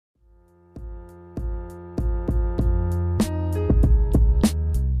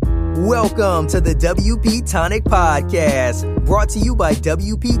Welcome to the WP Tonic Podcast, brought to you by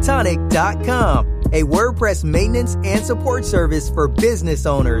WPTonic.com, a WordPress maintenance and support service for business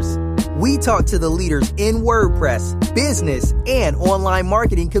owners. We talk to the leaders in WordPress, business, and online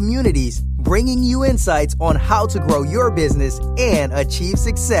marketing communities, bringing you insights on how to grow your business and achieve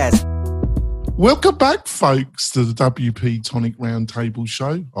success. Welcome back, folks, to the WP Tonic Roundtable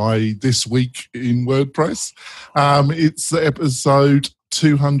Show. This week in WordPress. It's episode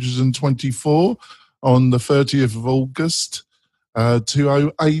 224 on the 30th of August,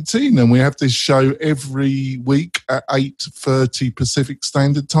 2018. And we have this show every week at 8:30 Pacific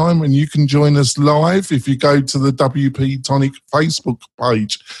Standard Time. And you can join us live if you go to the WP Tonic Facebook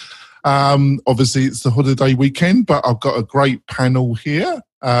page. Obviously, it's the holiday weekend, but I've got a great panel here.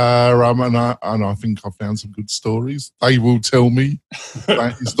 And I think I've found some good stories. They will tell me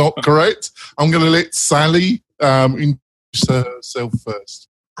that is not correct. I'm going to let Sally introduce herself first.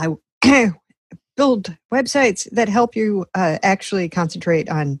 I build websites that help you actually concentrate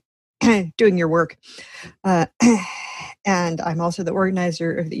on doing your work. And I'm also the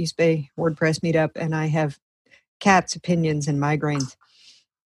organizer of the East Bay WordPress meetup, and I have cats, opinions, and migraines.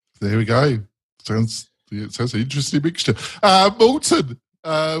 There we go. Sounds an interesting mixture. Morten,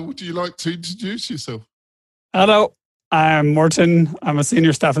 would you like to introduce yourself? Hello, I'm Morten. I'm a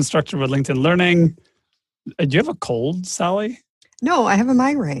senior staff instructor with LinkedIn Learning. Do you have a cold, Sally? No, I have a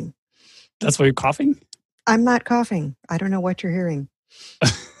migraine. That's why you're coughing? I'm not coughing. I don't know what you're hearing.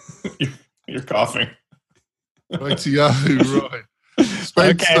 You're coughing. Right.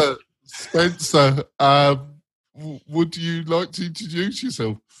 Spencer, would you like to introduce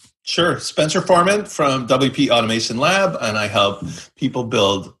yourself? Sure. Spencer Foreman from WP Automation Lab, and I help people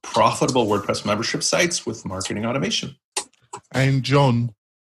build profitable WordPress membership sites with marketing automation. And John,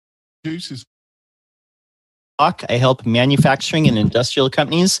 introduce. I help manufacturing and industrial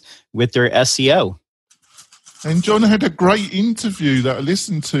companies with their SEO. And John had a great interview that I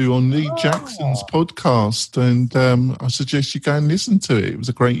listened to on Lee Jackson's podcast, and I suggest you go and listen to it. It was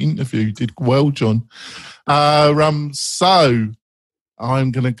a great interview. You did well, John. So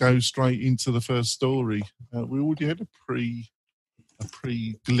I'm going to go straight into the first story. We already had a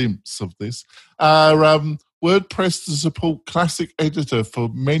pre glimpse of this. WordPress to support classic editor for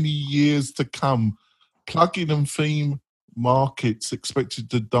many years to come. Plugin and theme markets expected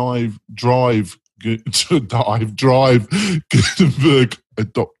to drive Gutenberg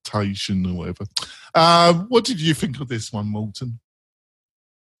adaptation or whatever. What did you think of this one, Morten?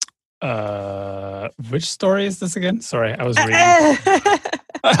 Which story is this again? Sorry, I was reading.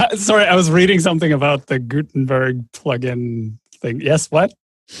 Sorry, I was reading something about the Gutenberg plugin thing. Yes, what?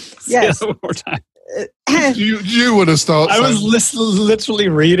 Yes. Say that one more time. you want to start? I was literally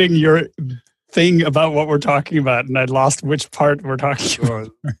reading your thing about what we're talking about, and I lost which part we're talking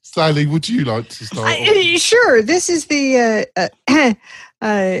about. Right. Sally, would you like to start? Sure. This is the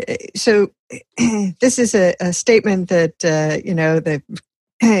this is a statement that the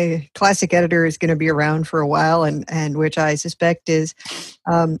classic editor is going to be around for a while, and which I suspect is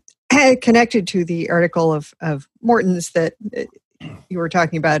connected to the article of Morton's that you were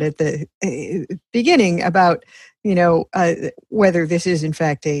talking about at the beginning about whether this is in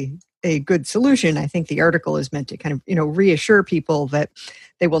fact a good solution. I think the article is meant to kind of, reassure people that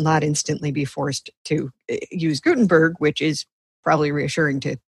they will not instantly be forced to use Gutenberg, which is probably reassuring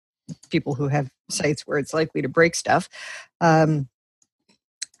to people who have sites where it's likely to break stuff. But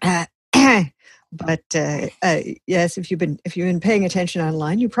yes, if you've been paying attention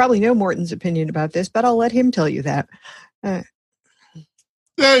online, you probably know Morton's opinion about this, but I'll let him tell you that.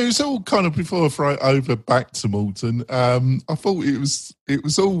 Yeah, it was all kind of, before I throw it over back to Morten, I thought it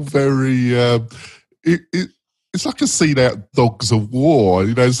was all very, it's like a scene out Dogs of War.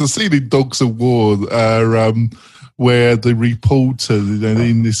 It's a scene in Dogs of War where the reporter,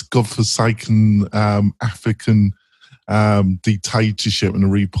 in this godforsaken African dictatorship, and the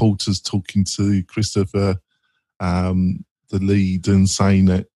reporter's talking to Christopher, the lead, and saying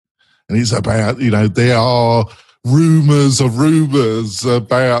that, and it's about, there are rumours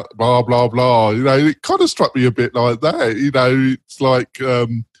about blah, blah, blah. It kind of struck me a bit like that. It's like, but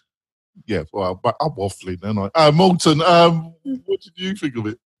I'm waffling, aren't I? Morten, what did you think of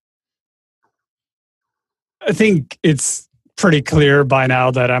it? I think it's pretty clear by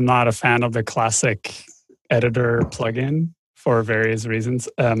now that I'm not a fan of the classic editor plugin for various reasons.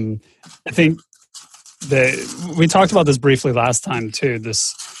 I think we talked about this briefly last time too.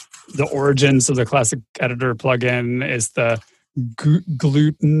 The origins of the classic editor plugin is the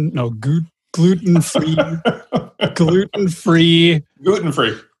gluten-free.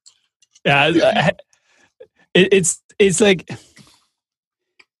 Yeah, it's like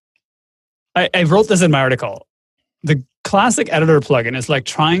I wrote this in my article. The classic editor plugin is like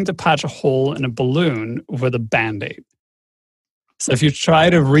trying to patch a hole in a balloon with a Band-Aid. So if you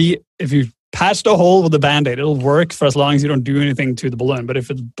patched a hole with a Band-Aid, it'll work for as long as you don't do anything to the balloon. But if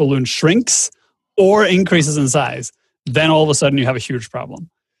the balloon shrinks or increases in size, then all of a sudden you have a huge problem.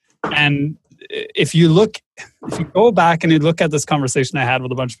 And if you go back and you look at this conversation I had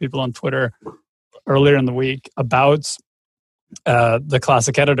with a bunch of people on Twitter earlier in the week about the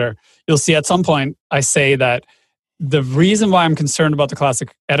classic editor, you'll see at some point I say that the reason why I'm concerned about the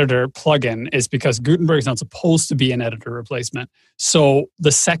classic editor plugin is because Gutenberg is not supposed to be an editor replacement. So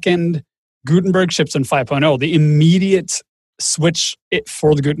the second Gutenberg ships in 5.0, the immediate switch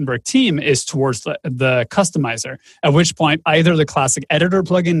for the Gutenberg team is towards the customizer, at which point either the classic editor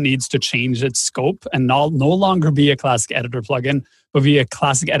plugin needs to change its scope and no longer be a classic editor plugin, but be a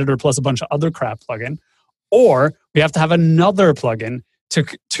classic editor plus a bunch of other crap plugin, or we have to have another plugin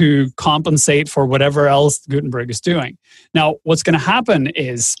to compensate for whatever else Gutenberg is doing. Now, what's going to happen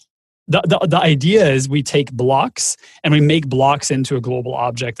is the idea is we take blocks and we make blocks into a global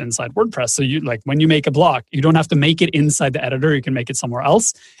object inside WordPress. So when you make a block, you don't have to make it inside the editor. You can make it somewhere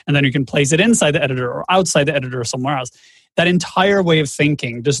else, and then you can place it inside the editor or outside the editor or somewhere else. That entire way of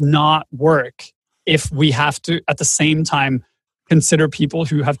thinking does not work if we have to, at the same time, consider people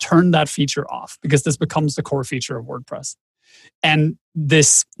who have turned that feature off, because this becomes the core feature of WordPress. And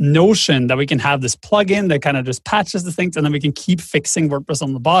this notion that we can have this plugin that kind of just patches the things and then we can keep fixing WordPress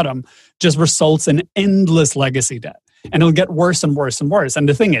on the bottom just results in endless legacy debt. And it'll get worse and worse and worse. And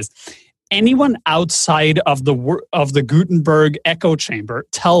the thing is, anyone outside of the Gutenberg echo chamber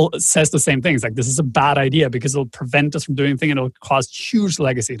says the same things. Like, this is a bad idea because it'll prevent us from doing anything and it'll cause huge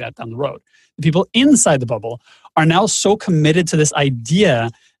legacy debt down the road. The people inside the bubble are now so committed to this idea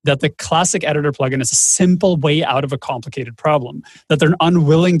that the classic editor plugin is a simple way out of a complicated problem, that they're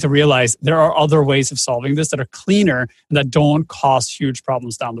unwilling to realize there are other ways of solving this that are cleaner and that don't cause huge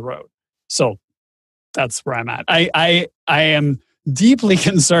problems down the road. So that's where I'm at. I am deeply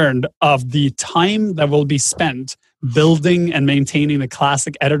concerned of the time that will be spent building and maintaining the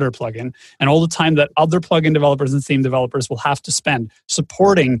classic editor plugin, and all the time that other plugin developers and theme developers will have to spend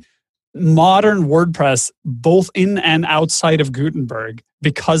supporting modern WordPress both in and outside of Gutenberg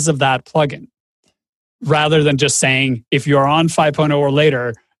because of that plugin, rather than just saying if you're on 5.0 or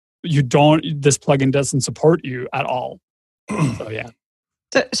later, this plugin doesn't support you at all. So yeah.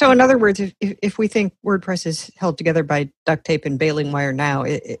 So in other words, if we think WordPress is held together by duct tape and baling wire now,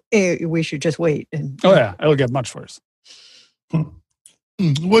 we should just wait. Oh yeah, it'll get much worse.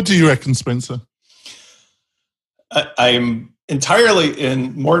 What do you reckon, Spencer? I'm entirely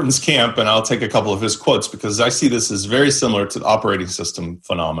in Morten's camp, and I'll take a couple of his quotes because I see this as very similar to the operating system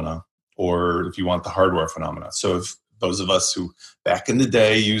phenomena, or if you want, the hardware phenomena. So if those of us who back in the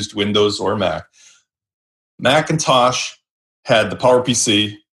day used Windows or Macintosh had the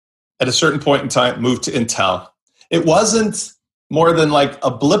PowerPC, at a certain point in time moved to Intel. It wasn't more than like a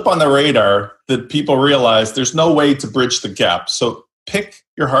blip on the radar that people realized there's no way to bridge the gap. So pick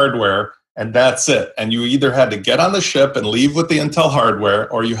your hardware, and that's it. And you either had to get on the ship and leave with the Intel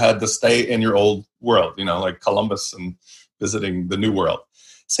hardware, or you had to stay in your old world, like Columbus and visiting the new world.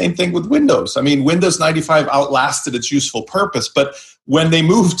 Same thing with Windows. I mean, Windows 95 outlasted its useful purpose, but when they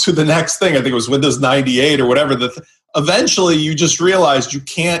moved to the next thing, I think it was Windows 98 or whatever, eventually you just realized you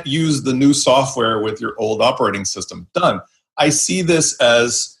can't use the new software with your old operating system. Done. I see this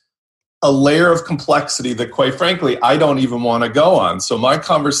as a layer of complexity that, quite frankly, I don't even want to go on. So my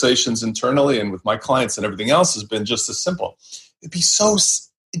conversations internally and with my clients and everything else has been just as simple. It'd be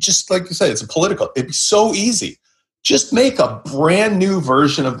just like you said, it's a political. It'd be so easy. Just make a brand new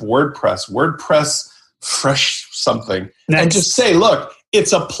version of WordPress fresh something, and just say, look,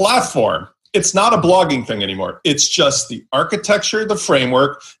 it's a platform. It's not a blogging thing anymore. It's just the architecture, the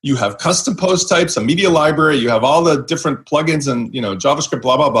framework. You have custom post types, a media library. You have all the different plugins and JavaScript,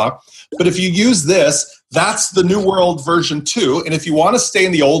 blah, blah, blah. But if you use this, that's the new world version 2. And if you want to stay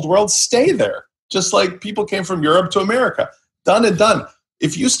in the old world, stay there. Just like people came from Europe to America. Done and done.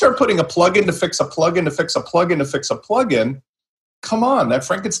 If you start putting a plugin to fix a plugin to fix a plugin to fix a plugin, come on, that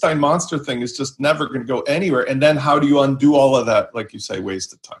Frankenstein monster thing is just never going to go anywhere. And then how do you undo all of that, like you say,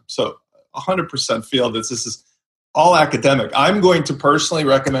 wasted time? So 100% feel that this is all academic. I'm going to personally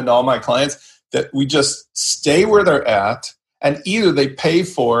recommend to all my clients that we just stay where they're at, and either they pay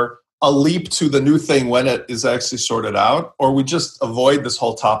for a leap to the new thing when it is actually sorted out, or we just avoid this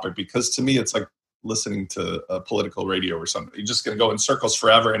whole topic, because to me it's like listening to a political radio or something. You're just going to go in circles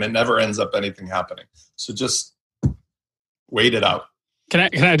forever and it never ends up anything happening. So just wait it out. Can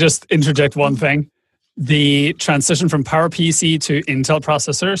I just interject one thing? The transition from PowerPC to Intel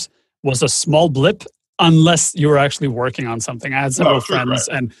processors was a small blip unless you were actually working on something. I had several friends,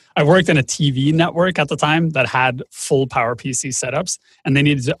 and I worked in a TV network at the time that had full PowerPC setups, and they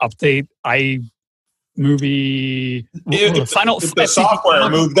needed to update iMovie. If the software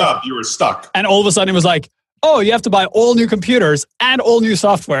moved up, you were stuck. And all of a sudden it was like, oh, you have to buy all new computers and all new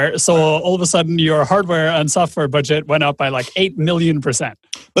software. So all of a sudden your hardware and software budget went up by like 8 million%.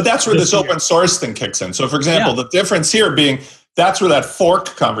 But that's where this open source thing kicks in. So for example, the difference here being that's where that fork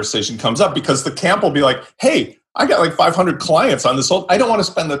conversation comes up, because the camp will be like, hey, I got like 500 clients on this. I don't want to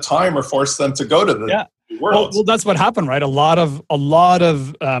spend the time or force them to go to the world. Well, that's what happened, right? A lot of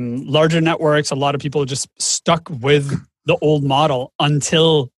larger networks, a lot of people just stuck with the old model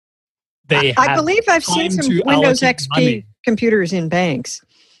until they I believe I've seen some Windows XP computers in banks.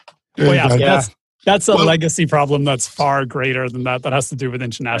 That's a legacy problem that's far greater than that. That has to do with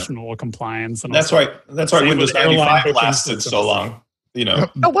international compliance. And that's why Windows 95 lasted so long.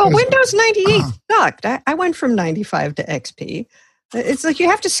 Windows 98 sucked. I went from 95 to XP. It's like you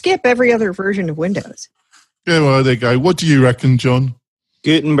have to skip every other version of Windows. Yeah, well, there you go. What do you reckon, John?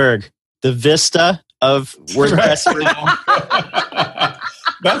 Gutenberg, the Vista of WordPress.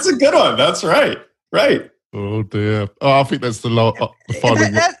 That's a good one. That's right. Right. Oh, dear. Oh, I think that's the final.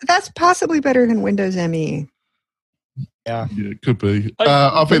 That's possibly better than Windows ME. Yeah, it could be.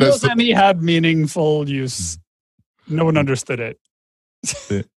 I think Windows ME had meaningful use. No one understood it.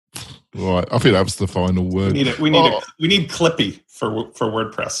 Right. I think that was the final word. We need Clippy for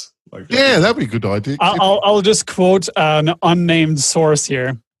WordPress. That'd be a good idea. I'll just quote an unnamed source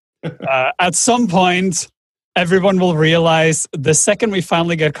here. At some point, everyone will realize the second we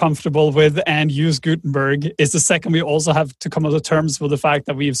finally get comfortable with and use Gutenberg is the second we also have to come to terms with the fact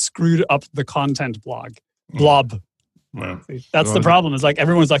that we've screwed up the content blob. Yeah. That's the problem. It's like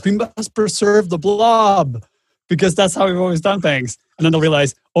everyone's like, we must preserve the blob because that's how we've always done things. And then they'll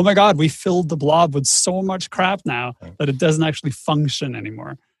realize, oh my God, we filled the blob with so much crap now that it doesn't actually function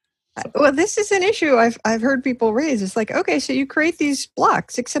anymore. Well, this is an issue I've heard people raise. It's like, okay, so you create these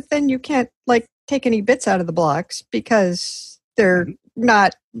blocks, except then you can't take any bits out of the blocks because they're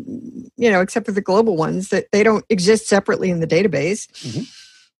not, except for the global ones, that they don't exist separately in the database.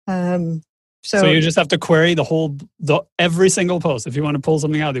 Mm-hmm. So you just have to query every single post. If you want to pull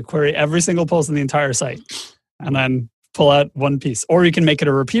something out, you query every single post in the entire site and then pull out one piece. Or you can make it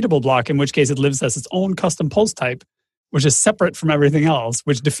a repeatable block, in which case it lives as its own custom post type, which is separate from everything else,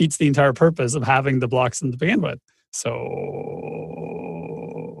 which defeats the entire purpose of having the blocks to begin with. So,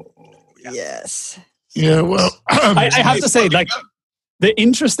 yes. Yeah, well, I have to say, the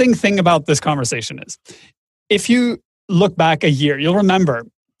interesting thing about this conversation is, if you look back a year, you'll remember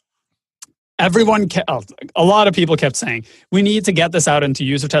a lot of people kept saying, we need to get this out into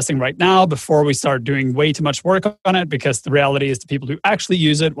user testing right now before we start doing way too much work on it, because the reality is the people who actually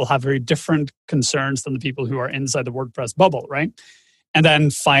use it will have very different concerns than the people who are inside the WordPress bubble, right? And then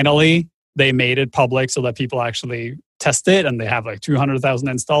finally, they made it public so that people actually test it, and they have like 200,000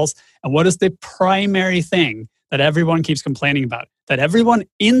 installs. And what is the primary thing that everyone keeps complaining about, that everyone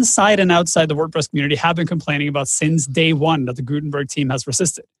inside and outside the WordPress community have been complaining about since day one that the Gutenberg team has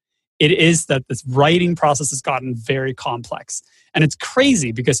resisted? It is that this writing process has gotten very complex. And it's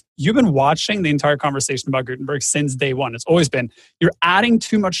crazy because you've been watching the entire conversation about Gutenberg since day one. It's always been, you're adding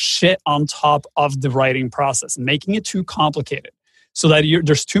too much shit on top of the writing process and making it too complicated so that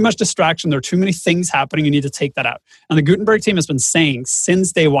there's too much distraction. There are too many things happening. You need to take that out. And the Gutenberg team has been saying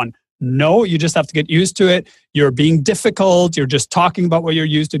since day one, no, you just have to get used to it. You're being difficult. You're just talking about what you're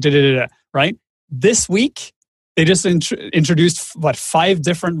used to, right? This week, they just introduced 5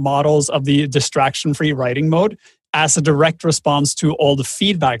 different models of the distraction-free writing mode as a direct response to all the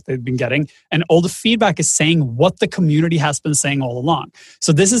feedback they've been getting. And all the feedback is saying what the community has been saying all along.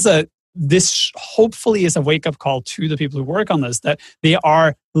 So this hopefully is a wake-up call to the people who work on this, that they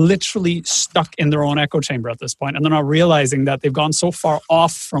are literally stuck in their own echo chamber at this point, and they're not realizing that they've gone so far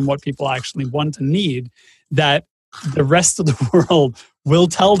off from what people actually want and need that the rest of the world will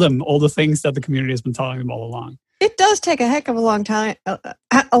tell them all the things that the community has been telling them all along. It does take a heck of a long time,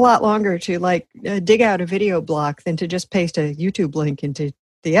 a lot longer to dig out a video block than to just paste a YouTube link into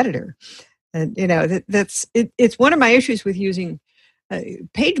the editor. And it's one of my issues with using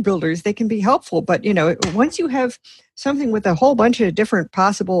page builders. They can be helpful, but once you have something with a whole bunch of different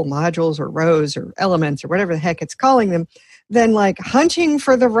possible modules or rows or elements or whatever the heck it's calling them, then hunting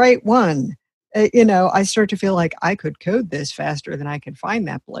for the right one. I start to feel like I could code this faster than I can find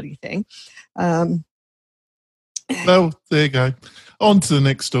that bloody thing. Well, there you go. On to the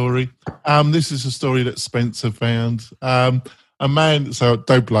next story. This is a story that Spencer found. A man, so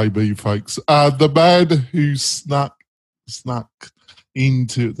don't blame me, folks. The man who snuck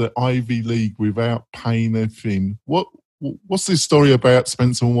into the Ivy League without paying a thing. What's this story about,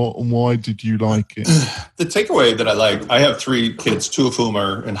 Spencer, and why did you like it? The takeaway that I like, I have 3 kids, 2 of whom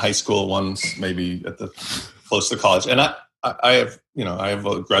are in high school, one's maybe at the close to college, and I have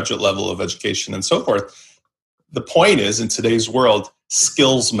a graduate level of education and so forth. The point is, in today's world,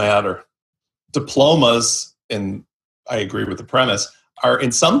 skills matter. Diplomas, and I agree with the premise, are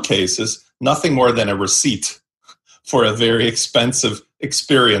in some cases nothing more than a receipt for a very expensive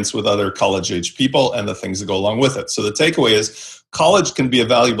experience with other college-age people and the things that go along with it. So the takeaway is college can be a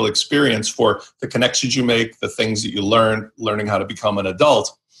valuable experience for the connections you make, the things that you learn, learning how to become an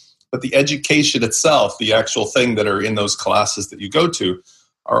adult. But the education itself, the actual thing that are in those classes that you go to,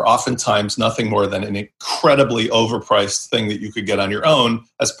 are oftentimes nothing more than an incredibly overpriced thing that you could get on your own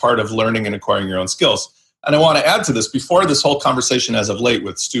as part of learning and acquiring your own skills. And I want to add to this, before this whole conversation as of late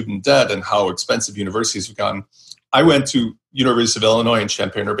with student debt and how expensive universities have gotten, I went to University of Illinois in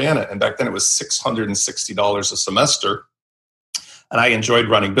Champaign-Urbana, and back then it was $660 a semester. And I enjoyed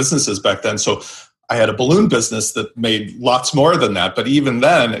running businesses back then. So I had a balloon business that made lots more than that. But even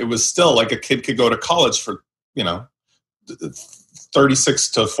then, it was still like a kid could go to college for,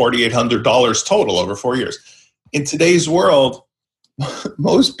 $3,600 to $4,800 total over 4 years. In today's world,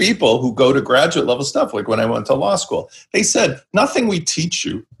 most people who go to graduate level stuff, like when I went to law school, they said, nothing we teach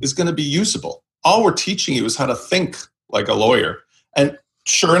you is going to be usable. All we're teaching you is how to think like a lawyer. And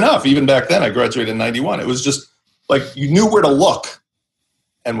sure enough, even back then, I graduated in 91. It was just like you knew where to look.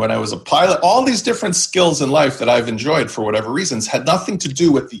 And when I was a pilot, all these different skills in life that I've enjoyed for whatever reasons had nothing to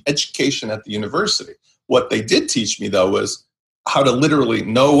do with the education at the university. What they did teach me, though, was how to literally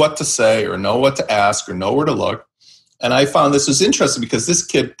know what to say or know what to ask or know where to look. And I found this was interesting because this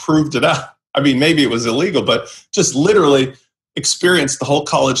kid proved it out. I mean, maybe it was illegal, but just literally experienced the whole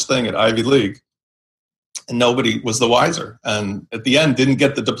college thing at Ivy League. And nobody was the wiser. And at the end, didn't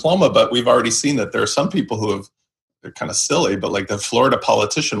get the diploma, but we've already seen that there are some people who have, they're kind of silly, but like the Florida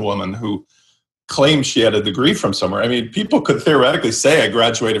politician woman who claimed she had a degree from somewhere. I mean, people could theoretically say I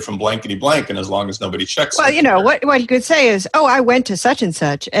graduated from blankety blank, and as long as nobody checks. Well, what you could say is, oh, I went to such and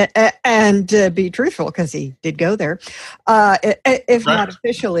such, and be truthful because he did go there, if Right. not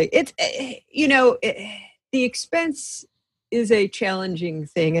officially. It's the expense is a challenging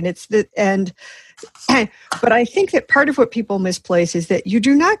thing, and but I think that part of what people misplace is that you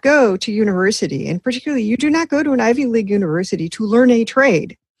do not go to university, and particularly you do not go to an Ivy League university to learn a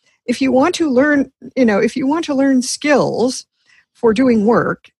trade. If you want to learn, skills for doing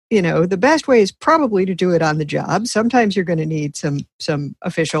work, the best way is probably to do it on the job. Sometimes you're going to need some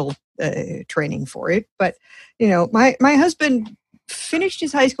official training for it. But, my husband finished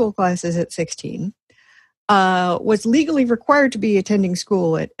his high school classes at 16, was legally required to be attending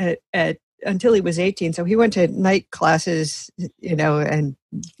school at until he was 18. So he went to night classes, and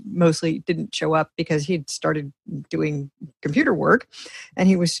mostly didn't show up because he'd started doing computer work and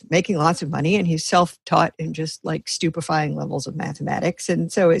he was making lots of money, and he's self-taught in just like stupefying levels of mathematics.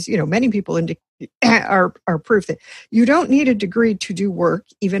 And so as many people are proof that you don't need a degree to do work,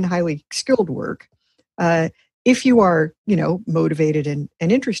 even highly skilled work, if you are, motivated and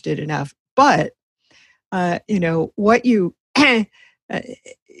interested enough. But, what you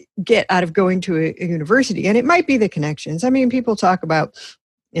get out of going to a university, and it might be the connections. I mean, people talk about,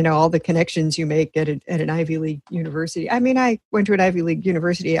 all the connections you make at an Ivy League university. I mean, I went to an Ivy League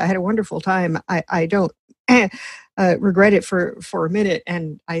university. I had a wonderful time. I don't regret it for a minute.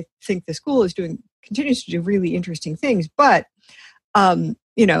 And I think the school continues to do really interesting things. But,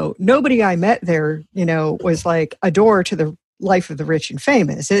 nobody I met there, was like a door to the life of the rich and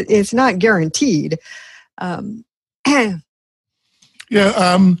famous. It's not guaranteed.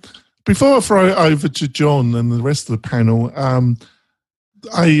 Yeah. Before I throw it over to John and the rest of the panel,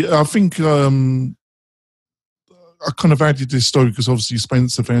 I think I kind of added this story because obviously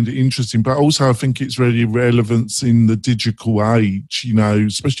Spencer found it interesting, but also I think it's really relevant in the digital age,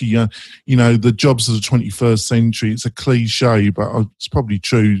 especially, the jobs of the 21st century. It's a cliche, but it's probably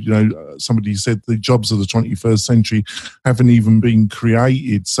true. Somebody said the jobs of the 21st century haven't even been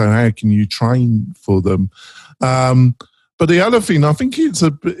created, so how can you train for them? But the other thing, I think it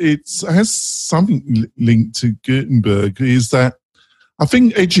has something linked to Gutenberg, is that I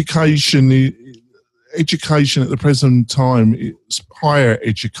think education at the present time, higher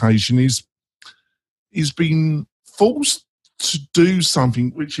education, is being forced to do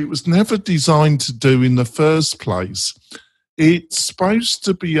something which it was never designed to do in the first place. It's supposed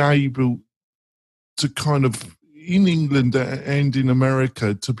to be able to kind of, in England and in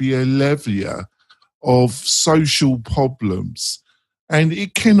America, to be a leveler of social problems, and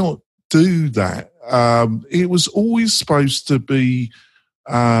it cannot do that. It was always supposed to be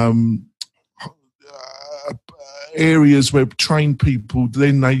areas where trained people,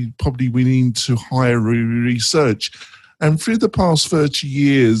 then they probably went into higher research. And through the past 30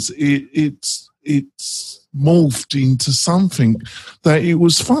 years, it's morphed into something that it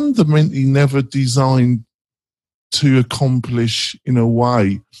was fundamentally never designed to accomplish in a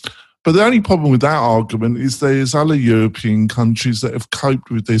way. But the only problem with that argument is there's other European countries that have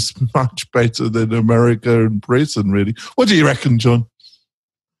coped with this much better than America and Britain, really. What do you reckon, John?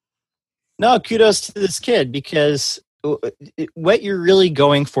 No, kudos to this kid, because what you're really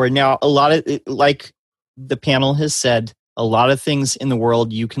going for now, a lot of, like the panel has said, a lot of things in the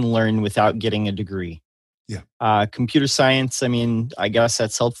world you can learn without getting a degree. Yeah. Computer science, I mean, I guess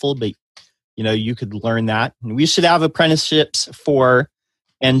that's helpful, but you could learn that. And we should have apprenticeships for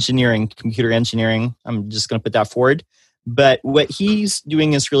engineering, computer engineering. I'm just going to put that forward. But what he's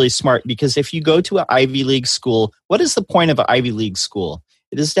doing is really smart, because if you go to an Ivy League school, what is the point of an Ivy League school?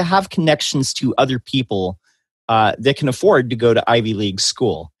 It is to have connections to other people that can afford to go to Ivy League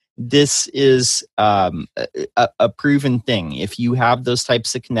school. This is a proven thing. If you have those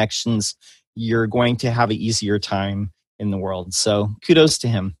types of connections, you're going to have an easier time in the world. So kudos to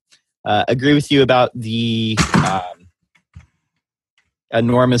him. Agree with you about the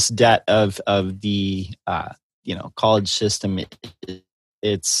enormous debt of the college system.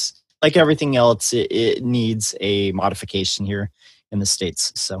 It's like everything else. It needs a modification here in the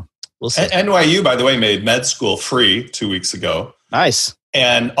States. So we'll see. NYU, by the way, made med school free 2 weeks ago. Nice.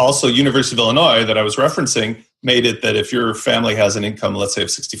 And also University of Illinois that I was referencing made it that if your family has an income, let's say of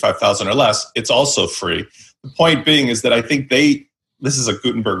 $65,000 or less, it's also free. The point being is that I think this is a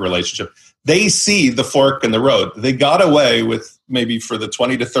Gutenberg relationship. They see the fork in the road. They got away with maybe for the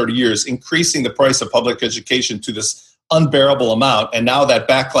 20 to 30 years increasing the price of public education to this unbearable amount. And now that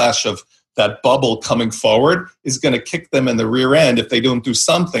backlash of that bubble coming forward is going to kick them in the rear end if they don't do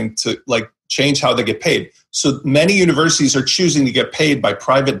something to change how they get paid. So many universities are choosing to get paid by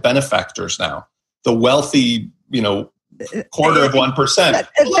private benefactors now. The wealthy, quarter of 1%.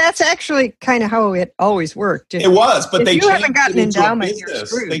 That's actually kind of how it always worked. It was, but they haven't gotten endowment, you're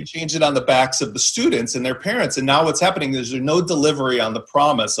screwed. They changed it on the backs of the students and their parents. And now what's happening is there's no delivery on the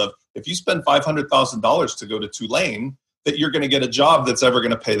promise of if you spend $500,000 to go to Tulane, that you're going to get a job that's ever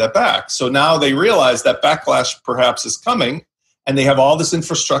going to pay that back. So now they realize that backlash perhaps is coming, and they have all this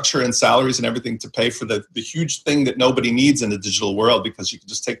infrastructure and salaries and everything to pay for the huge thing that nobody needs in the digital world, because you can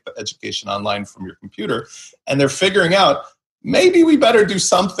just take the education online from your computer. And they're figuring out, maybe we better do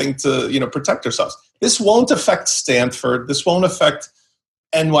something to protect ourselves. This won't affect Stanford. This won't affect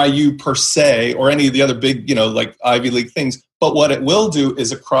NYU per se or any of the other big, like Ivy League things. But what it will do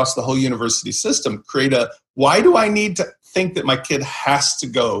is across the whole university system, create why do I need to think that my kid has to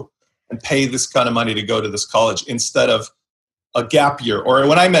go and pay this kind of money to go to this college instead of a gap year? Or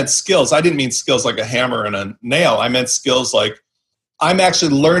when I meant skills, I didn't mean skills like a hammer and a nail. I meant skills like I'm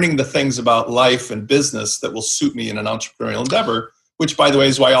actually learning the things about life and business that will suit me in an entrepreneurial endeavor, which, by the way,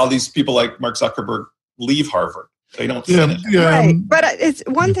 is why all these people like Mark Zuckerberg leave Harvard. They don't finish. Yeah. Right. But it's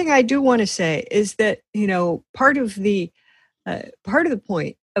one thing I do want to say is that, part of the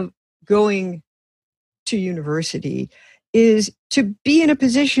point of going to university is to be in a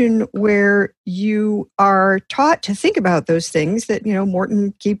position where you are taught to think about those things that,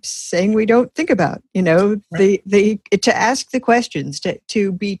 Morton keeps saying we don't think about, right. To ask the questions,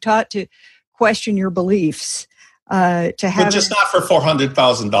 to be taught to question your beliefs, to have. But just not for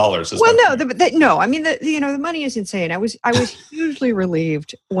 $400,000. Well, no, I mean, the money is insane. I was hugely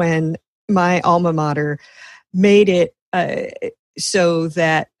relieved when my alma mater made it so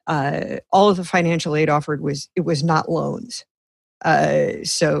that all of the financial aid offered was not loans.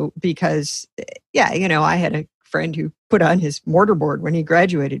 So because, I had a friend who put on his mortarboard when he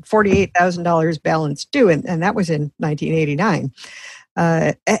graduated, $48,000 balance due, and that was in 1989.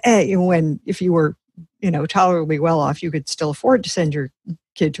 When if you were, tolerably well off, you could still afford to send your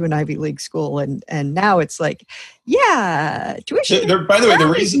kid to an Ivy League school, and now it's like, tuition. By the way, the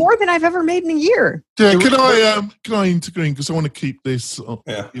reason more than I've ever made in a year. Yeah, can I intervene because I want to keep this?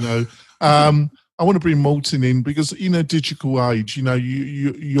 I want to bring Morton in because digital age.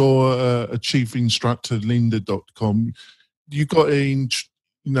 You're a chief instructor at lynda.com. You got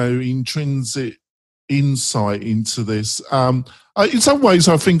intrinsic insight into this. In some ways,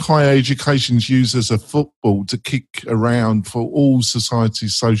 I think higher education is used as a football to kick around for all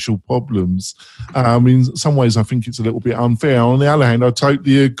society's social problems. In some ways, I think it's a little bit unfair. On the other hand, I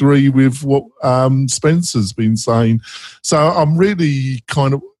totally agree with what Spencer's been saying. So I'm really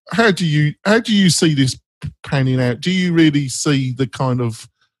kind of, how do you see this panning out? Do you really see the kind of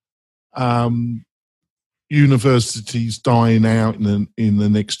universities dying out in the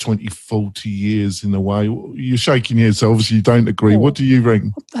next 20, 40 years in a way? You're shaking your head, so obviously you don't agree. What do you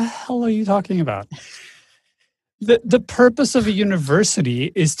reckon? What the hell are you talking about? The purpose of a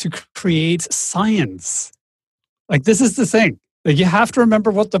university is to create science. Like, this is the thing. Like, you have to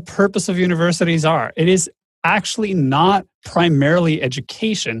remember what the purpose of universities are. It is actually not primarily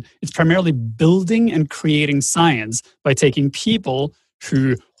education. It's primarily building and creating science by taking people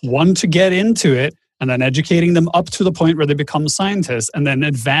who want to get into it and then educating them up to the point where they become scientists and then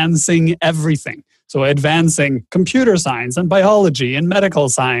advancing everything. So advancing computer science and biology and medical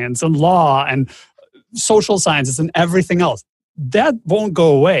science and law and social sciences and everything else. That won't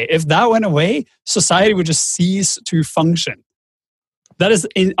go away. If that went away, society would just cease to function. That is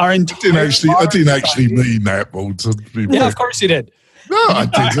in our entire... I didn't actually mean that, Walter. Yeah, of course you did. No, I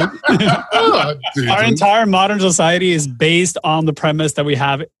didn't. Our entire modern society is based on the premise that we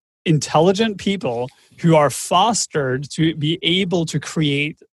have intelligent people who are fostered to be able to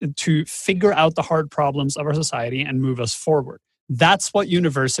figure out the hard problems of our society and move us forward. That's what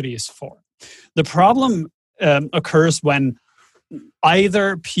university is for. The problem occurs when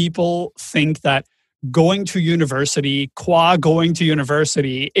either people think that going to university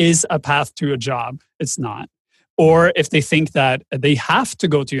is a path to a job. It's not. Or if they think that they have to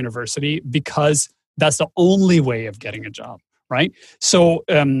go to university because that's the only way of getting a job, right? So,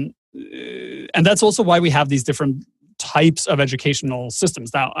 and that's also why we have these different types of educational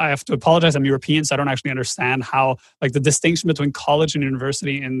systems. Now, I have to apologize. I'm European, so I don't actually understand how, like, the distinction between college and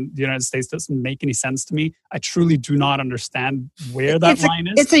university in the United States doesn't make any sense to me. I truly do not understand where that line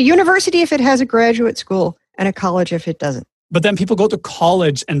is. It's a university if it has a graduate school and a college if it doesn't. But then people go to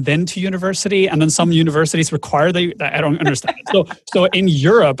college and then to university, and then some universities require I don't understand. So in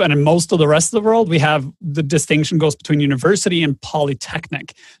Europe and in most of the rest of the world, we have the distinction goes between university and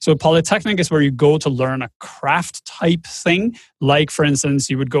polytechnic. So polytechnic is where you go to learn a craft type thing. Like, for instance,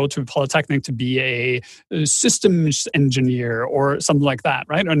 you would go to polytechnic to be a systems engineer or something like that,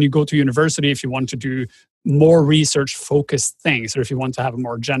 right? And you go to university if you want to do more research focused things, or if you want to have a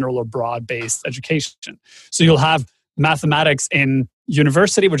more general or broad based education. So you'll have mathematics in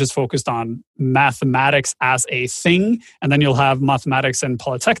university, which is focused on mathematics as a thing. And then you'll have mathematics in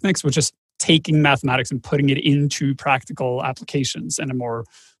polytechnics, which is taking mathematics and putting it into practical applications in a more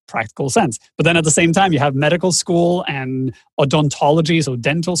practical sense. But then at the same time, you have medical school and odontology, so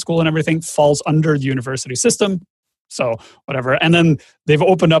dental school and everything falls under the university system. So whatever. And then they've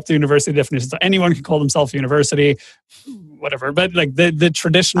opened up the university definition. So anyone can call themselves a university, whatever. But like the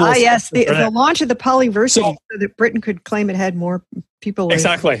traditional... yes, the launch of the Polyversity so that Britain could claim it had more people.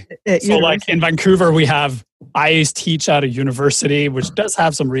 Exactly. So like in Vancouver, I teach at a university, which does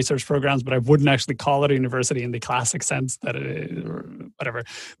have some research programs, but I wouldn't actually call it a university in the classic sense that it is, or whatever.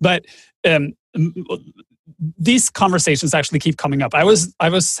 But these conversations actually keep coming up. I was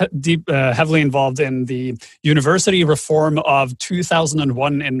heavily involved in the university reform of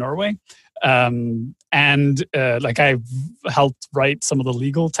 2001 in Norway. Like I helped write some of the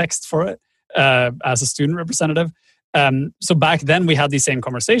legal text for it as a student representative. So back then we had these same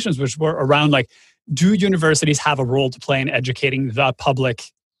conversations, which were around like, do universities have a role to play in educating the public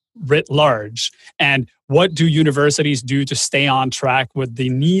writ large? And what do universities do to stay on track with the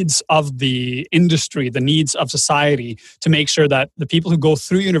needs of the industry, the needs of society, to make sure that the people who go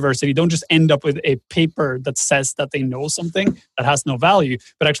through university don't just end up with a paper that says that they know something that has no value,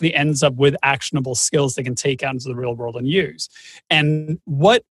 but actually ends up with actionable skills they can take out into the real world and use? And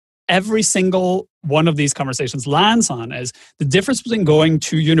what every single one of these conversations lands on is the difference between going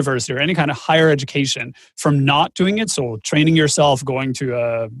to university or any kind of higher education from not doing it, so training yourself, going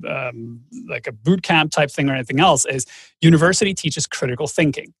to like a boot camp type thing or anything else, is university teaches critical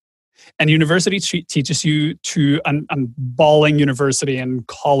thinking. And university teaches you to, I'm balling university and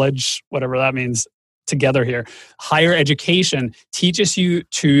college, whatever that means, together here. Higher education teaches you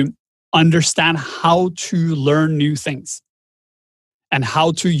to understand how to learn new things and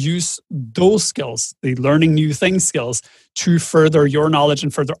how to use those skills, the learning new things skills, to further your knowledge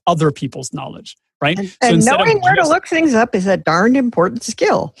and further other people's knowledge, right? And knowing where to look things up is a darned important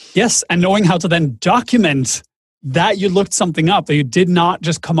skill. Yes, and knowing how to then document that you looked something up, that you did not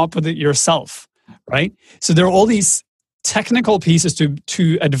just come up with it yourself, right? So there are all these technical pieces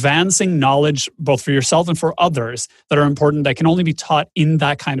to advancing knowledge, both for yourself and for others, that are important, that can only be taught in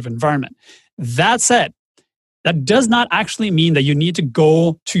that kind of environment. That said, that does not actually mean that you need to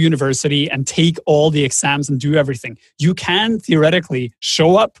go to university and take all the exams and do everything. You can theoretically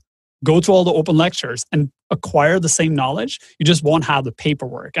show up, go to all the open lectures, and acquire the same knowledge. You just won't have the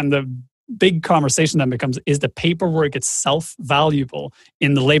paperwork and the big conversation then becomes, is the paperwork itself valuable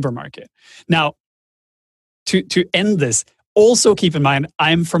in the labor market? Now, to end this, also keep in mind,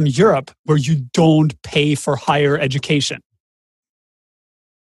 I'm from Europe where you don't pay for higher education.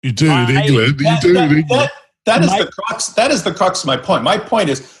 You do in England. That is the crux of my point. My point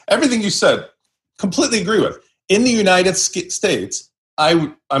is, everything you said, completely agree with. In the United States,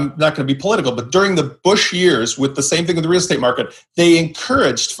 I'm not going to be political, but during the Bush years, with the same thing with the real estate market, they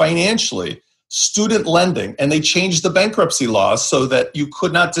encouraged financially student lending, and they changed the bankruptcy laws so that you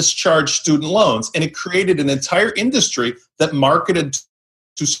could not discharge student loans. And it created an entire industry that marketed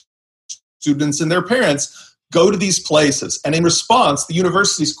to students and their parents, go to these places. And in response, the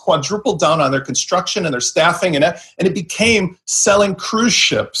universities quadrupled down on their construction and their staffing, and it became selling cruise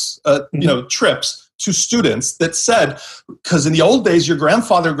ships, trips to students that said, because in the old days, your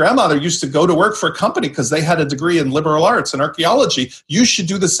grandfather and grandmother used to go to work for a company because they had a degree in liberal arts and archaeology. You should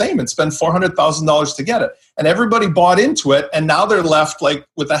do the same and spend $400,000 to get it. And everybody bought into it, and now they're left like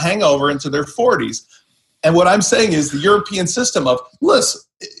with a hangover into their 40s. And what I'm saying is the European system of, listen,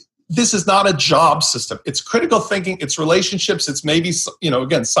 this is not a job system. It's critical thinking, it's relationships, it's maybe,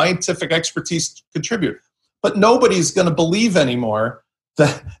 again, scientific expertise contribute. But nobody's going to believe anymore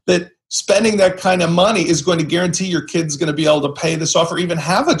that spending that kind of money is going to guarantee your kid's going to be able to pay this off or even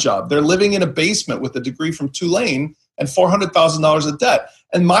have a job. They're living in a basement with a degree from Tulane and $400,000 of debt.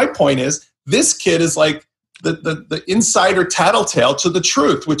 And my point is, this kid is like the insider tattletale to the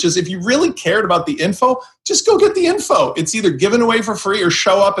truth, which is, if you really cared about the info, just go get the info. It's either given away for free or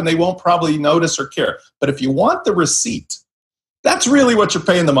show up and they won't probably notice or care. But if you want the receipt, that's really what you're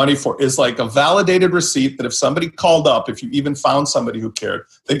paying the money for, is like a validated receipt that if somebody called up, if you even found somebody who cared,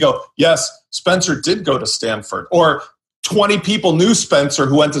 they'd go, yes, Spencer did go to Stanford. Or 20 people knew Spencer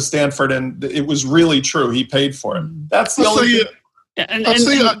who went to Stanford and it was really true. He paid for it. That's the only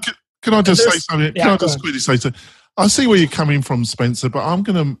thing. Can I just say something? Can I just quickly say something? I see where you're coming from, Spencer, but I'm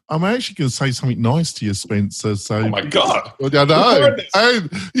actually going to say something nice to you, Spencer. So, oh my God! I know,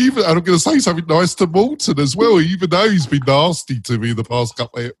 and I'm going to say something nice to Morten as well, even though he's been nasty to me the past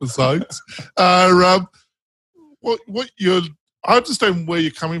couple of episodes. I understand where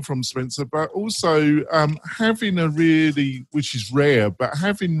you're coming from, Spencer, but also having which is rare, but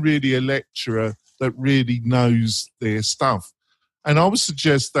having really a lecturer that really knows their stuff. And I would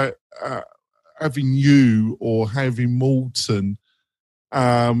suggest that having you or having Morten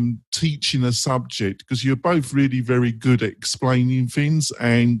teaching a subject, because you're both really very good at explaining things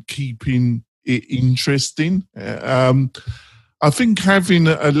and keeping it interesting. I think having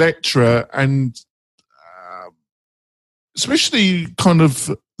a lecturer, and especially kind of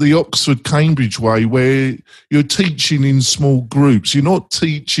the Oxford Cambridge way, where you're teaching in small groups, you're not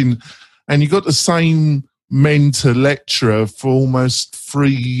teaching, and you've got the same mentor lecturer for almost 3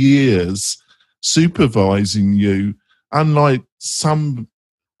 years supervising you, unlike some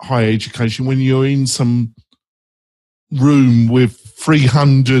higher education when you're in some room with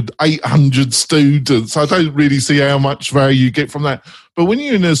 300, 800 students. I don't really see how much value you get from that. But when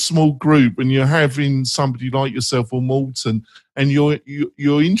you're in a small group and you're having somebody like yourself or Morten, and you're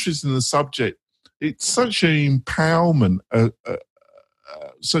interested in the subject, it's such an empowerment,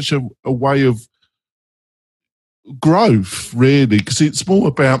 such a way of growth, really, because it's more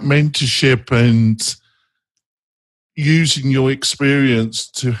about mentorship and using your experience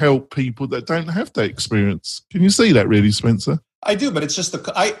to help people that don't have that experience. Can you see that, really, Spencer? I do, but it's just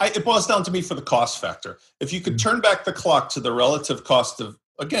it boils down to me for the cost factor. If you could turn back the clock to the relative cost of,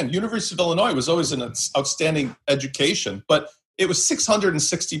 again, University of Illinois was always an outstanding education, but it was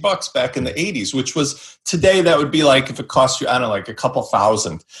 $660 back in the 80s, which was, today that would be like, if it cost you, I don't know, like a couple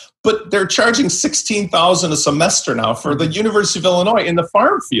thousand. But they're charging $16,000 a semester now for the University of Illinois in the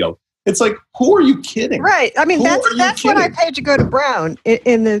farm field. It's like, who are you kidding? Right. I mean, that's what I paid to go to Brown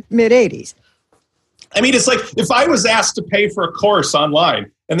in the mid 80s. I mean, it's like if I was asked to pay for a course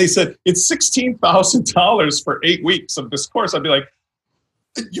online and they said it's $16,000 for 8 weeks of this course, I'd be like,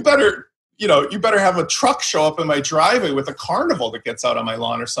 you better have a truck show up in my driveway with a carnival that gets out on my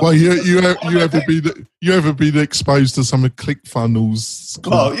lawn or something. Well, you ever been exposed to some of ClickFunnels?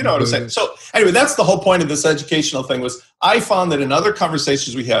 Well, you know what I'm saying. So anyway, that's the whole point of this educational thing. Was I found that in other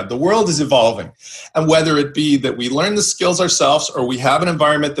conversations we had, the world is evolving, and whether it be that we learn the skills ourselves or we have an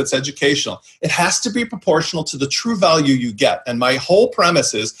environment that's educational, it has to be proportional to the true value you get. And my whole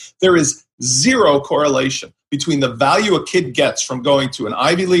premise is there is zero correlation between the value a kid gets from going to an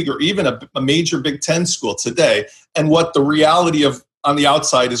Ivy League or even a major Big Ten school today and what the reality of on the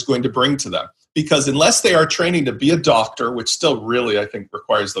outside is going to bring to them. because unless they are training to be a doctor, which still really, I think,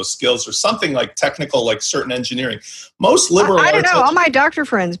 requires those skills, or something like technical, like certain engineering, most liberal arts... I don't know. All my doctor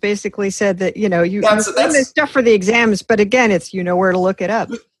friends basically said that, you learn this stuff for the exams, but again, it's where to look it up.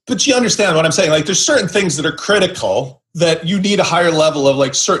 But you understand what I'm saying. Like, there's certain things that are critical that you need a higher level of,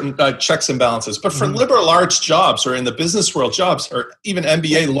 like, certain checks and balances. But for liberal arts jobs, or in the business world jobs, or even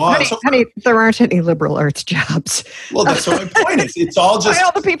MBA law... Honey, there aren't any liberal arts jobs. Well, that's what my point is. It's all just...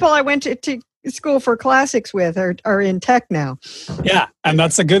 All the people I went to school for classics with are in tech now. Yeah, and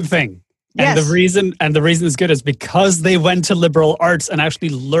that's a good thing. Yes. And the reason it's good is because they went to liberal arts and actually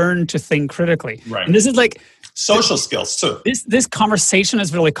learned to think critically. Right. And this is like social skills too. This conversation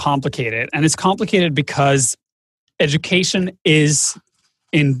is really complicated, and it's complicated because education is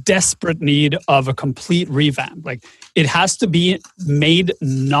in desperate need of a complete revamp. Like, it has to be made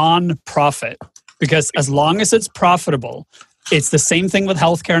non-profit, because as long as it's profitable, it's the same thing with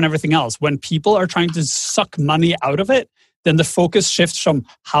healthcare and everything else. When people are trying to suck money out of it, then the focus shifts from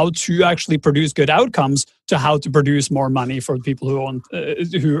how to actually produce good outcomes to how to produce more money for people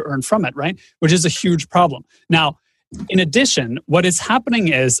who earn from it, right? Which is a huge problem. Now, in addition, what is happening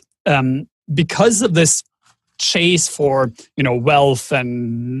is because of this chase for wealth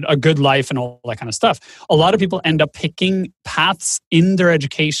and a good life and all that kind of stuff, a lot of people end up picking paths in their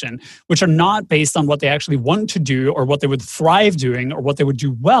education which are not based on what they actually want to do or what they would thrive doing or what they would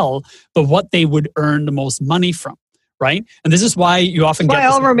do well, but what they would earn the most money from. Right? And this is why you often get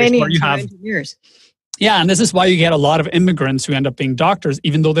all Romanians where you have engineers. Yeah, and this is why you get a lot of immigrants who end up being doctors,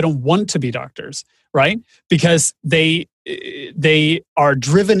 even though they don't want to be doctors, right? Because they are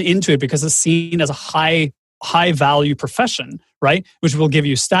driven into it because it's seen as a high value profession, right? Which will give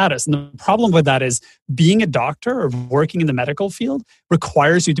you status. And the problem with that is being a doctor or working in the medical field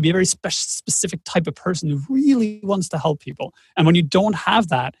requires you to be a very specific type of person who really wants to help people. And when you don't have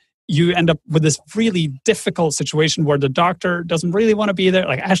that, you end up with this really difficult situation where the doctor doesn't really want to be there.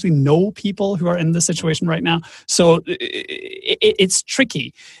 Like, I actually know people who are in this situation right now. So it's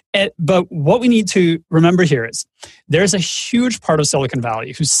tricky. But what we need to remember here is there's a huge part of Silicon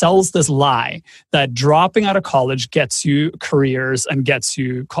Valley who sells this lie that dropping out of college gets you careers and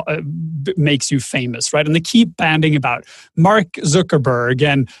makes you famous, right? And they keep banding about Mark Zuckerberg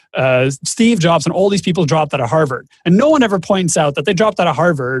and Steve Jobs and all these people dropped out of Harvard. And no one ever points out that they dropped out of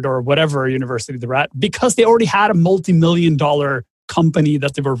Harvard or whatever university they're at because they already had a multi-million-dollar company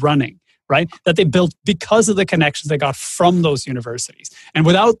that they were running, right? That they built because of the connections they got from those universities. And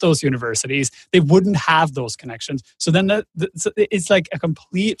without those universities, they wouldn't have those connections. So then it's like a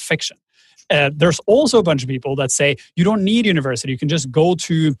complete fiction. There's also a bunch of people that say you don't need university. You can just go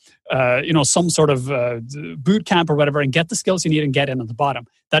to some sort of boot camp or whatever and get the skills you need and get in at the bottom.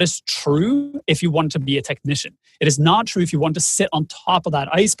 That is true if you want to be a technician. It is not true if you want to sit on top of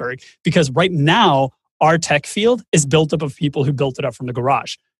that iceberg, because right now our tech field is built up of people who built it up from the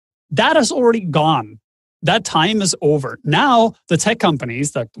garage. That has already gone. That time is over. Now, the tech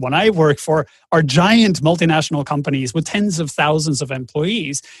companies that when I work for are giant multinational companies with tens of thousands of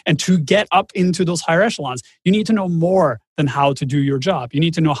employees. And to get up into those higher echelons, you need to know more than how to do your job. You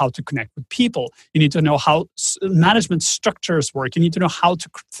need to know how to connect with people. You need to know how management structures work. You need to know how to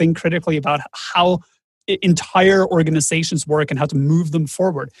think critically about how entire organizations work and how to move them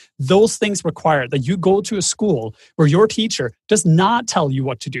forward. Those things require that you go to a school where your teacher does not tell you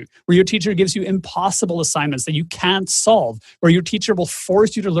what to do, where your teacher gives you impossible assignments that you can't solve, where your teacher will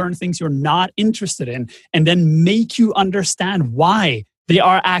force you to learn things you're not interested in and then make you understand why they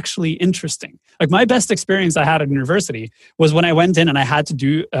are actually interesting. Like, my best experience I had at university was when I went in and I had to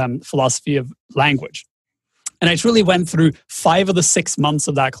do philosophy of language. And I truly went through 5 of the 6 months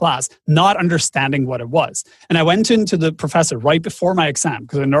of that class, not understanding what it was. And I went into the professor right before my exam,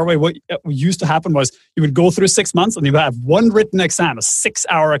 because in Norway, what used to happen was you would go through 6 months and you would have one written exam, a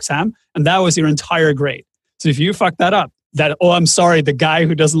 6-hour exam, and that was your entire grade. So if you fuck that up, I'm sorry, the guy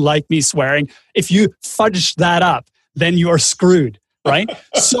who doesn't like me swearing, if you fudge that up, then you are screwed, right?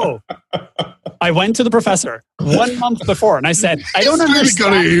 So I went to the professor 1 month before and I said, I don't understand. He's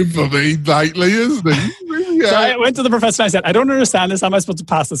got it in for me lately, isn't he? Yeah. So I went to the professor and I said, I don't understand this. How am I supposed to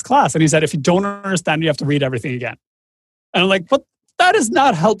pass this class? And he said, if you don't understand, you have to read everything again. And I'm like, but that is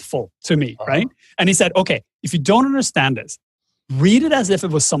not helpful to me, right? And he said, okay, if you don't understand this, read it as if it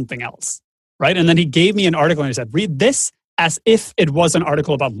was something else, right? And then he gave me an article and he said, read this as if it was an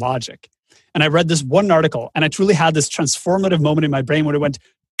article about logic. And I read this one article and I truly had this transformative moment in my brain where it went,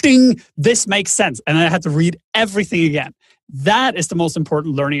 ding, this makes sense. And I had to read everything again. That is the most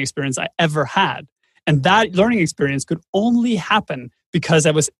important learning experience I ever had. And that learning experience could only happen because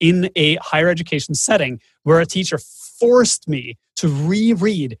I was in a higher education setting where a teacher forced me to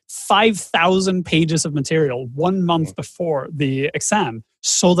reread 5,000 pages of material 1 month before the exam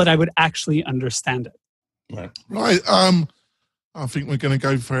so that I would actually understand it. Right. I think we're going to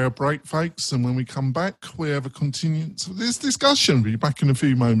go for our break, folks. And when we come back, we have a continuance of this discussion. We'll be back in a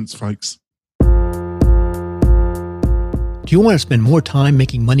few moments, folks. Do you want to spend more time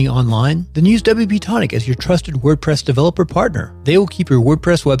making money online? Then use WP Tonic as your trusted WordPress developer partner. They will keep your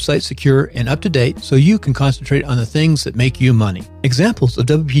WordPress website secure and up to date so you can concentrate on the things that make you money. Examples of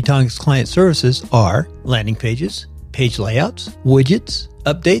WP Tonic's client services are landing pages, page layouts, widgets,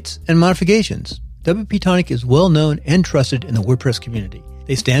 updates, and modifications. WP Tonic is well known and trusted in the WordPress community.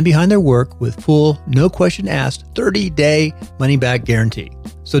 They stand behind their work with full, no question asked, 30-day money-back guarantee.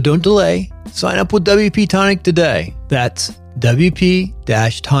 So don't delay. Sign up with WP Tonic today. That's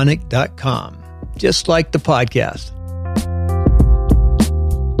WP-Tonic.com. Just like the podcast.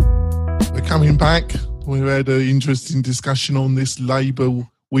 We're coming back. We've had an interesting discussion on this Labour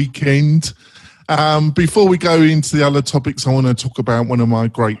weekend. Before we go into the other topics, I want to talk about one of my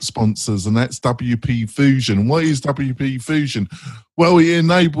great sponsors, and that's WP Fusion. What is WP Fusion? Well, it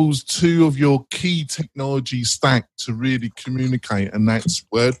enables two of your key technology stack to really communicate, and that's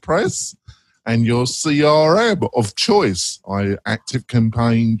WordPress and your CRM of choice,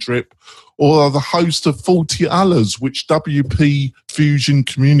 ActiveCampaign, Drip, or the host of 40 others which WP Fusion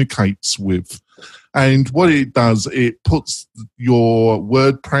communicates with. And what it does, it puts your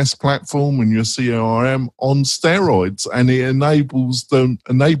WordPress platform and your CRM on steroids, and it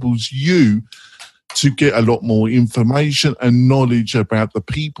enables you to get a lot more information and knowledge about the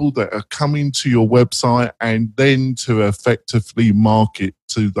people that are coming to your website, and then to effectively market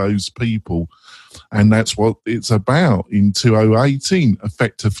to those people. And that's what it's about in 2018,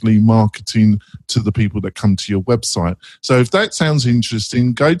 effectively marketing to the people that come to your website. So if that sounds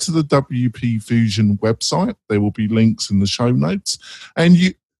interesting, go to the WP Fusion website. There will be links in the show notes. And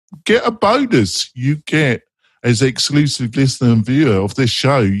you get a bonus. You get, as exclusive listener and viewer of this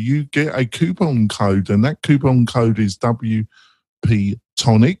show, you get a coupon code. And that coupon code is WP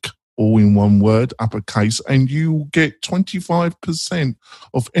Tonic, all in one word, uppercase, and you will get 25%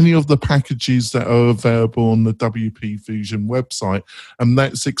 of any of the packages that are available on the WP Fusion website, and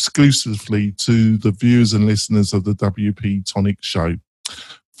that's exclusively to the viewers and listeners of the WP Tonic show.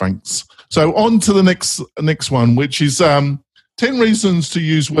 Thanks. So on to the next one, which is 10 reasons to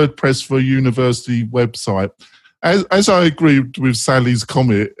use WordPress for a university website. As I agreed with Sally's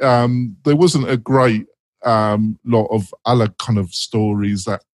comment, there wasn't a great lot of other kind of stories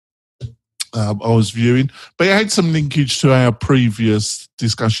that I was viewing, but it had some linkage to our previous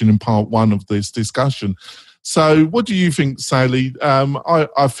discussion in part one of this discussion. So what do you think, Sally?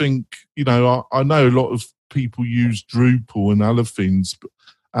 I think, I know a lot of people use Drupal and other things,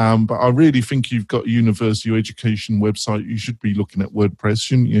 but I really think you've got a university or education website, you should be looking at WordPress,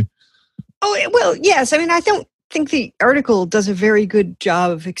 shouldn't you? Oh, well, yes. I mean, I don't think the article does a very good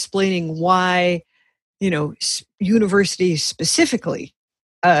job of explaining why, universities specifically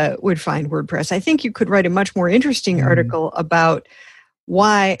would find WordPress. I think you could write a much more interesting article about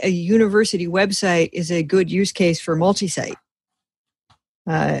why a university website is a good use case for multi-site.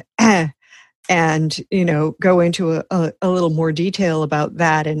 And, go into a little more detail about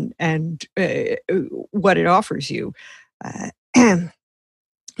that and what it offers you.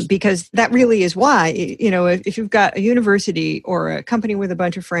 Because that really is why, if you've got a university or a company with a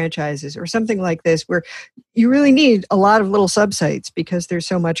bunch of franchises or something like this, where you really need a lot of little subsites because there's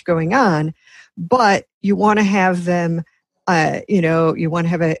so much going on, but you want to have them, you want to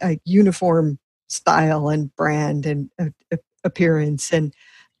have a uniform style and brand and appearance and,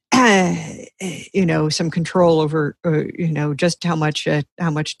 some control over, just how much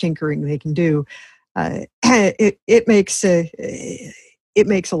tinkering they can do. It makes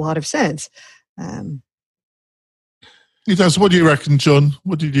a lot of sense. It does. What do you reckon, John?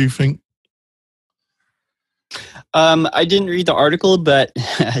 What did you think? I didn't read the article, but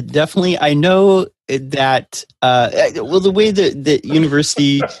definitely I know that, the way that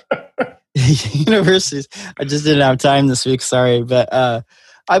universities, I just didn't have time this week, sorry. But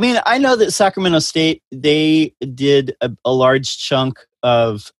I know that Sacramento State, they did a large chunk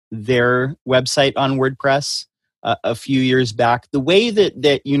of their website on WordPress a few years back. The way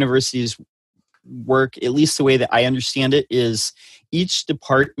that universities work, at least the way that I understand it, is each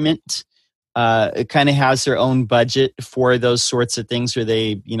department kind of has their own budget for those sorts of things, where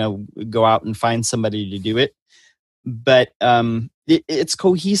they go out and find somebody to do it. But it's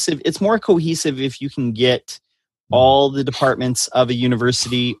cohesive. It's more cohesive if you can get all the departments of a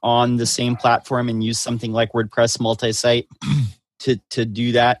university on the same platform and use something like WordPress multi-site to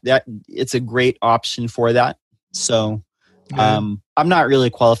do that. That it's a great option for that. So I'm not really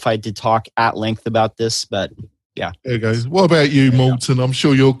qualified to talk at length about this, but yeah. There you go. What about you, Morten? I'm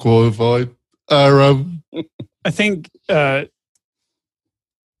sure you're qualified. I think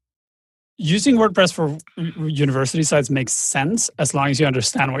using WordPress for university sites makes sense as long as you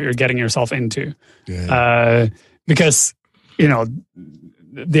understand what you're getting yourself into. Yeah. Because,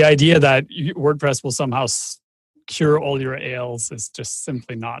 the idea that WordPress will somehow cure all your ails is just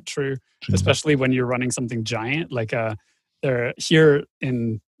simply not true, especially when you're running something giant. Like they're here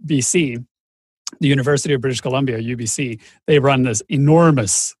in BC, the University of British Columbia, UBC, they run this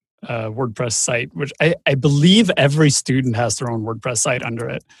enormous WordPress site, which I believe every student has their own WordPress site under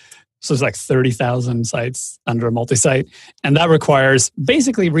it. So it's like 30,000 sites under a multi-site. And that requires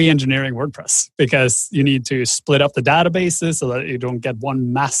basically re-engineering WordPress because you need to split up the databases so that you don't get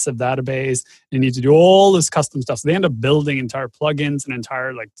one massive database. You need to do all this custom stuff. So they end up building entire plugins and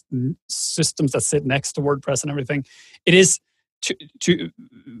entire like systems that sit next to WordPress and everything. It is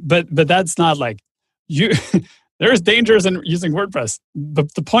but that's not like you. There's dangers in using WordPress.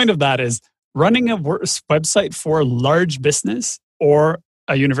 But the point of that is running a website for a large business or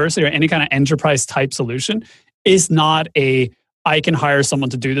a university or any kind of enterprise type solution is not I can hire someone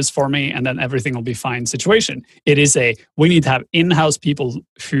to do this for me and then everything will be fine situation. It is we need to have in-house people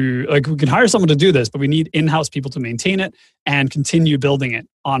who, like, we can hire someone to do this, but we need in-house people to maintain it and continue building it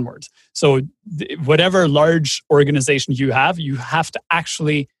onwards. So whatever large organization you have to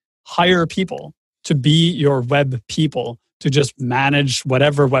actually hire people to be your web people to just manage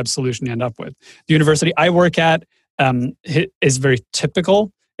whatever web solution you end up with. The university I work at is very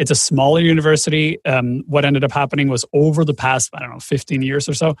typical. It's a smaller university. What ended up happening was over the past, 15 years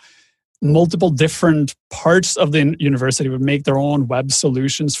or so, multiple different parts of the university would make their own web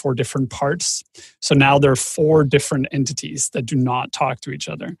solutions for different parts. So now there are 4 different entities that do not talk to each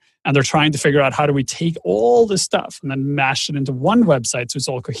other. And they're trying to figure out how do we take all this stuff and then mash it into one website so it's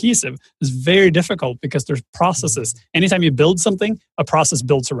all cohesive. It's very difficult because there's processes. Anytime you build something, a process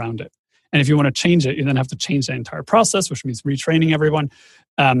builds around it. And if you want to change it, you then have to change the entire process, which means retraining everyone,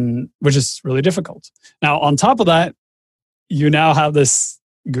 which is really difficult. Now, on top of that, you now have this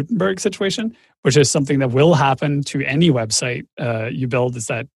Gutenberg situation, which is something that will happen to any website you build, is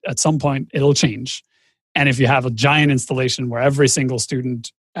that at some point it'll change. And if you have a giant installation where every single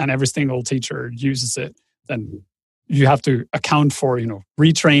student and every single teacher uses it, then you have to account for,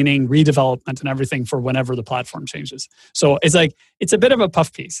 retraining, redevelopment, and everything for whenever the platform changes. So it's a bit of a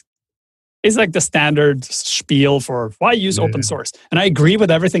puff piece. It's like the standard spiel for why use open source. And I agree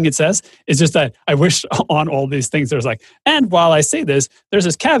with everything it says. It's just that I wish on all these things there's and while I say this, there's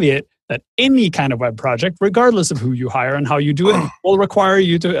this caveat that any kind of web project, regardless of who you hire and how you do it, will require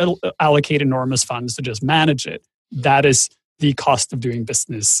you to allocate enormous funds to just manage it. That is the cost of doing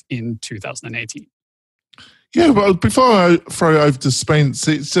business in 2018. Yeah, but before I throw it over to Spence,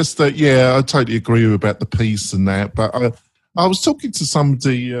 it's just that, I totally agree with about the piece and that. But I was talking to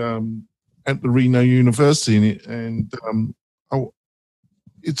somebody at the Reno University, and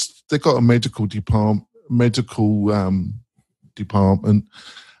they've got a medical department,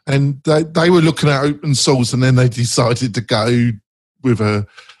 and they were looking at open source, and then they decided to go with a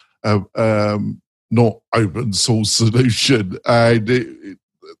not open source solution, and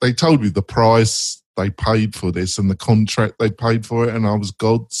they told me the price they paid for this and the contract they paid for it, and I was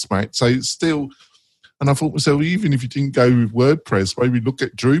gobsmacked. So it's still. And I thought to myself, even if you didn't go with WordPress, maybe look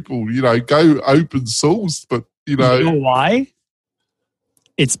at Drupal, go open source. But, You know why?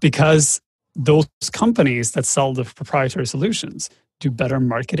 It's because those companies that sell the proprietary solutions do better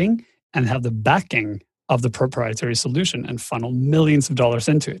marketing and have the backing of the proprietary solution and funnel millions of dollars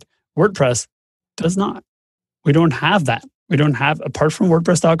into it. WordPress does not. We don't have that. We don't have, apart from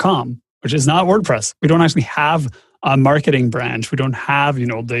WordPress.com, which is not WordPress, we don't actually have a marketing branch. We don't have,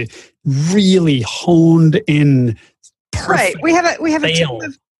 the really honed in perfect. Right. We have a team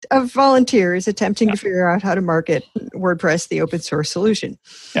of volunteers attempting to figure out how to market WordPress, the open source solution.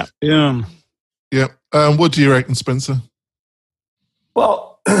 Yeah. What do you reckon, Spencer?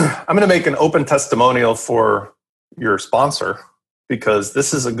 Well, I'm going to make an open testimonial for your sponsor, because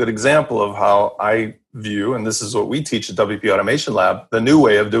this is a good example of how I view, and this is what we teach at WP Automation Lab, the new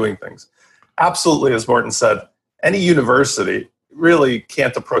way of doing things. Absolutely, as Morten said, any university really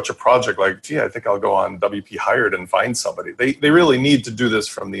can't approach a project like, I think I'll go on WP Hired and find somebody. They really need to do this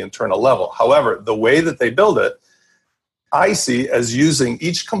from the internal level. However, the way that they build it, I see as using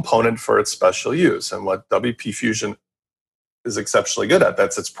each component for its special use. And what WP Fusion is exceptionally good at,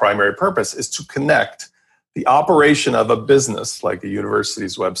 that's its primary purpose, is to connect the operation of a business like a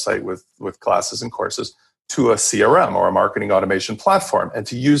university's website with classes and courses to a CRM or a marketing automation platform, and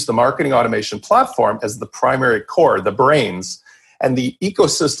to use the marketing automation platform as the primary core, the brains, and the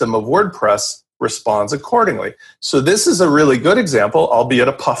ecosystem of WordPress responds accordingly. So this is a really good example, albeit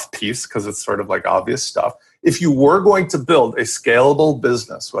a puff piece because it's sort of like obvious stuff. If you were going to build a scalable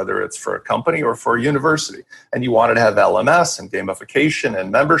business, whether it's for a company or for a university, and you wanted to have LMS and gamification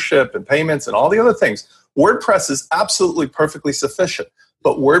and membership and payments and all the other things, WordPress is absolutely perfectly sufficient.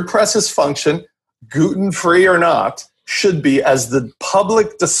 But WordPress's function, gluten-free or not, should be as the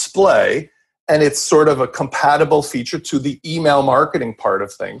public display, and it's sort of a compatible feature to the email marketing part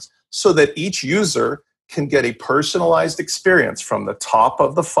of things, so that each user can get a personalized experience from the top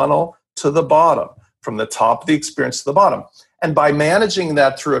of the funnel to the bottom, from the top of the experience to the bottom. And by managing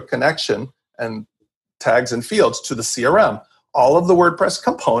that through a connection and tags and fields to the CRM, all of the WordPress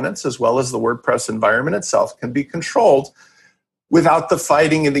components, as well as the WordPress environment itself, can be controlled without the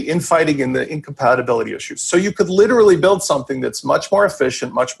fighting and the infighting and the incompatibility issues. So you could literally build something that's much more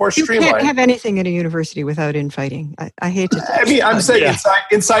efficient, much more streamlined. You can't have anything at a university without infighting. I hate to. I mean, I'm saying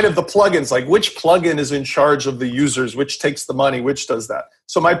inside of the plugins, like which plugin is in charge of the users, which takes the money, which does that.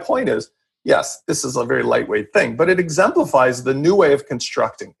 So my point is, yes, this is a very lightweight thing, but it exemplifies the new way of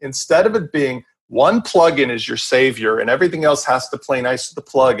constructing. Instead of it being one plugin is your savior and everything else has to play nice to the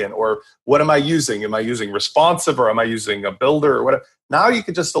plugin, or what am I using? Am I using responsive, or am I using a builder, or whatever? Now you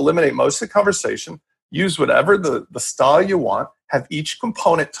can just eliminate most of the conversation, use whatever the style you want, have each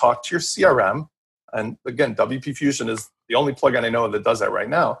component talk to your CRM. And again, WP Fusion is the only plugin I know that does that right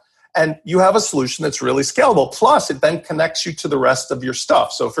now. And you have a solution that's really scalable. Plus, it then connects you to the rest of your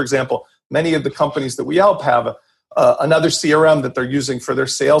stuff. So, for example, many of the companies that we help have another CRM that they're using for their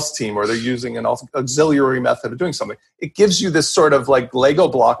sales team, or they're using an auxiliary method of doing something. It gives you this sort of like Lego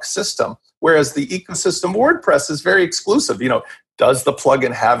block system, whereas the ecosystem WordPress is very exclusive. You know, does the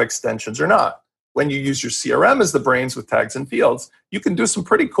plugin have extensions or not? When you use your CRM as the brains with tags and fields, you can do some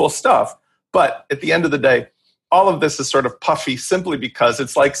pretty cool stuff. But at the end of the day, all of this is sort of puffy simply because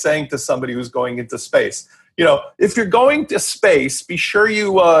it's like saying to somebody who's going into space, you know, if you're going to space, be sure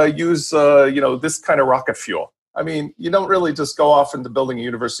you use, this kind of rocket fuel. I mean, you don't really just go off into building a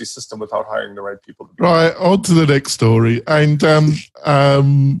university system without hiring the right people. Right, on to the next story. And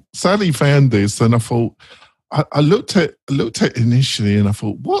Sally found this, and I thought, I looked at it initially, and I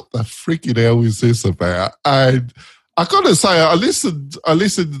thought, what the freaking hell is this about? And I got to say, I listened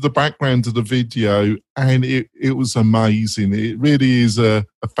to the background of the video, and it was amazing. It really is a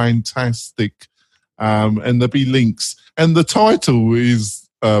fantastic, and there'll be links. And the title is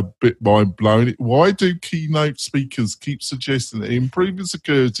a bit mind-blowing. Why do keynote speakers keep suggesting that improving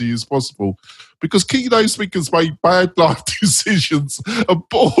security is possible? Because keynote speakers make bad life decisions and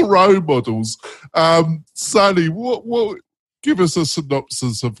poor role models. Sally, what? Give us a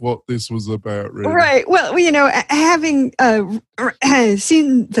synopsis of what this was about, really. Right. Well, having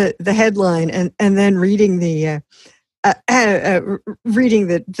seen the headline and then reading the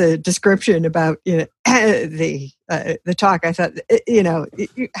description about the talk, I thought,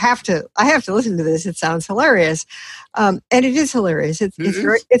 I have to listen to this. It sounds hilarious, and it is hilarious.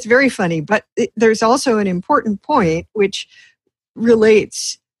 It's very funny, but there's also an important point which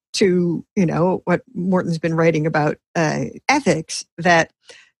relates to what Morton's been writing about ethics, that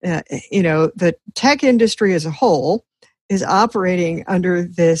the tech industry as a whole is operating under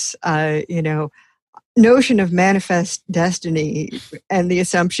this notion of manifest destiny, and the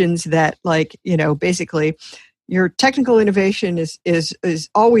assumptions that basically your technical innovation is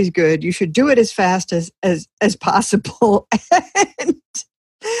always good. You should do it as fast as possible,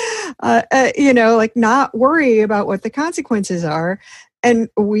 and not worry about what the consequences are. And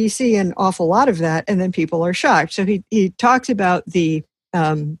we see an awful lot of that, and then people are shocked. So he talks about the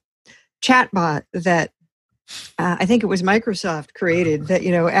chatbot that I think it was Microsoft created, that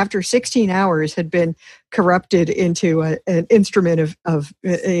after 16 hours had been corrupted into an instrument of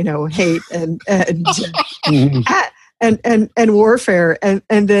hate and warfare, and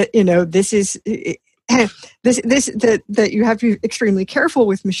that this is. That you have to be extremely careful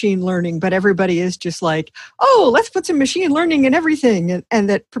with machine learning, but everybody is just like, oh, let's put some machine learning in everything, and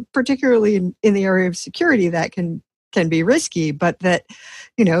that particularly in the area of security that can be risky. But that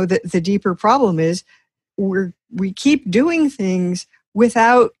the deeper problem is we keep doing things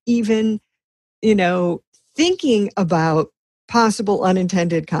without even thinking about possible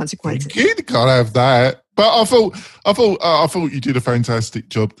unintended consequences. You can't have that. But I thought you did a fantastic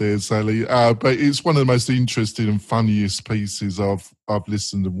job there, Sally. But it's one of the most interesting and funniest pieces I've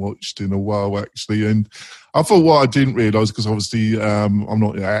listened and watched in a while, actually. And I thought what I didn't realise, because obviously I'm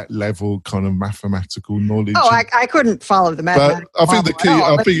not at that level kind of mathematical knowledge. Oh, I couldn't follow the mathematical. But I think the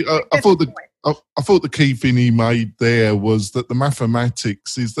key. I thought I thought the key thing he made there was that the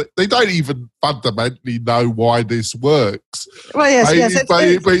mathematics is that they don't even fundamentally know why this works. Well, yes, but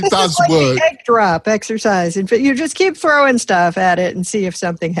it does like work. The egg drop exercise, and you just keep throwing stuff at it and see if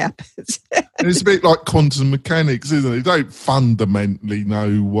something happens. And it's a bit like quantum mechanics, isn't it? They don't fundamentally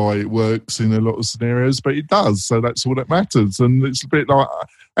know why it works in a lot of scenarios, but it does. So that's all that matters. And it's a bit like,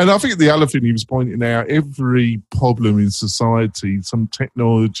 and I think the other thing he was pointing out, every problem in society, some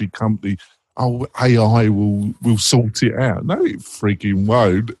technology company, AI will sort it out. No, it freaking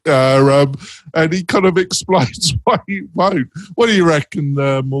won't. And he kind of explains why it won't. What do you reckon,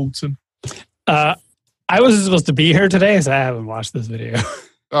 Morton? I wasn't supposed to be here today, so I haven't watched this video.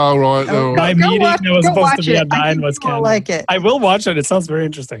 All right. My meeting that was supposed to be at 9 was canceled. Like it. I will watch it. It sounds very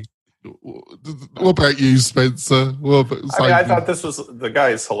interesting. What about you, Spencer? I thought the guy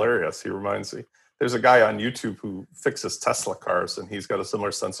is hilarious. He reminds me. There's a guy on YouTube who fixes Tesla cars, and he's got a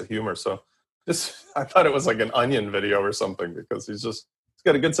similar sense of humor. So I thought it was like an Onion video or something, because he's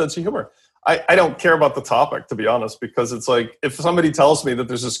got a good sense of humor. I don't care about the topic, to be honest, because it's like, if somebody tells me that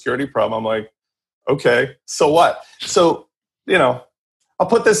there's a security problem, I'm like, okay, so what? So, I'll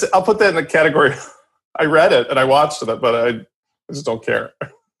put that in the category. I read it and I watched it, but I just don't care.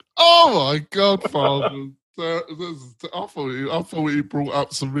 Oh my God, Father. I thought he brought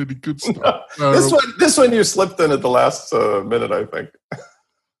up some really good stuff. This one you slipped in at the last minute, I think.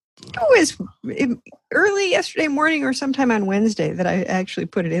 It was early yesterday morning or sometime on Wednesday that I actually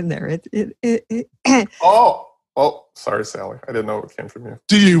put it in there. Oh, sorry, Sally. I didn't know it came from you.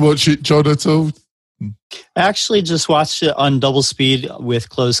 Do you watch it, John, at all? I actually just watched it on double speed with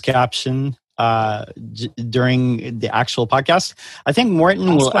closed caption during the actual podcast. I think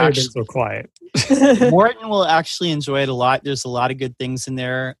Morton will actually so quiet. Morton will actually enjoy it a lot. There's a lot of good things in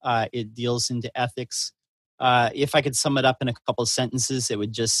there. It deals into ethics. If I could sum it up in a couple of sentences, it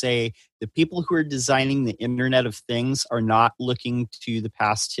would just say the people who are designing the Internet of Things are not looking to the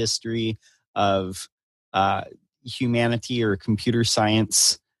past history of humanity or computer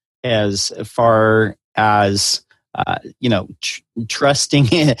science as far as trusting.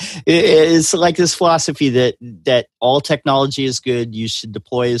 It's like this philosophy that all technology is good. You should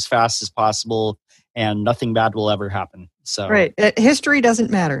deploy as fast as possible, and nothing bad will ever happen. So right, history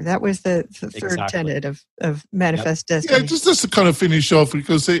doesn't matter. That was the third tenet of Manifest Destiny. Yeah, just to kind of finish off,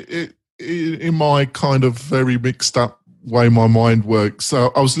 because it in my kind of very mixed up way my mind works.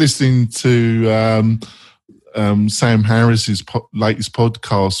 So I was listening to Sam Harris's latest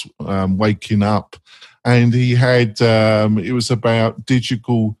podcast, Waking Up, and he had it was about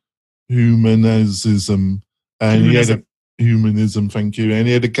digital humanism, and he had humanism. Thank you. And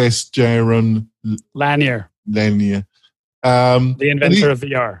he had a guest, Jaron Lanier, the inventor of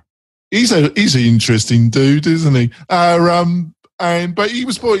VR. He's an interesting dude, isn't he? But he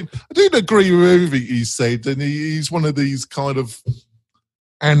was pointing. I didn't agree with everything he said, and he's one of these kind of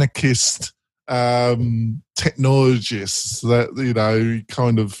anarchist technologists that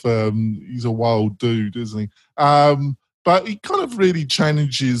kind of he's a wild dude, isn't he? But he kind of really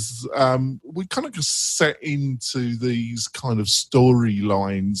challenges. We kind of just set into these kind of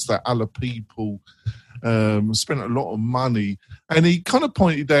storylines that other people spent a lot of money, and he kind of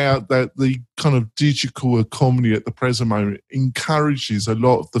pointed out that the kind of digital economy at the present moment encourages a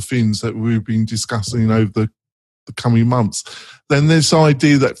lot of the things that we've been discussing over the coming months. Then this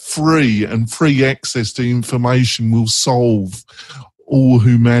idea that free access to information will solve all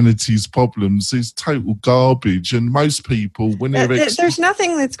humanity's problems is total garbage. And most people, when they're there's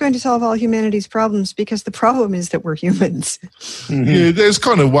nothing that's going to solve all humanity's problems, because the problem is that we're humans. Mm-hmm. Yeah, there's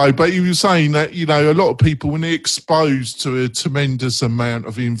kind of way, but you were saying that, a lot of people, when they're exposed to a tremendous amount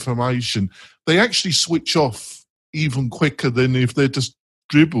of information, they actually switch off even quicker than if they're just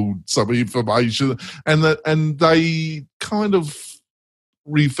dribbled some information, and they kind of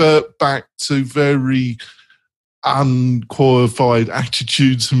revert back to very unqualified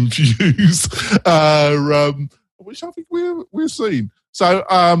attitudes and views, which I think we're seeing. So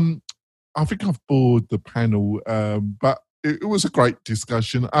I think I've bored the panel, but it was a great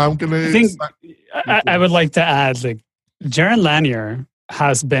discussion. I'm going to. I think I would like to add, Jaron Lanier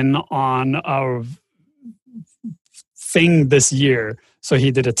has been on our thing this year. So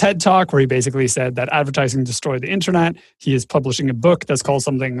he did a TED Talk where he basically said that advertising destroyed the internet. He is publishing a book that's called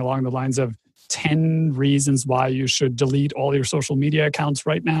something along the lines of 10 reasons why you should delete all your social media accounts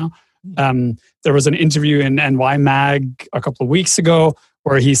right now. There was an interview in NY Mag a couple of weeks ago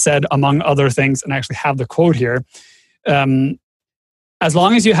where he said, among other things, and I actually have the quote here, as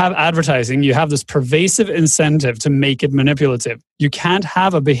long as you have advertising, you have this pervasive incentive to make it manipulative. You can't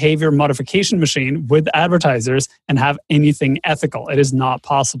have a behavior modification machine with advertisers and have anything ethical. It is not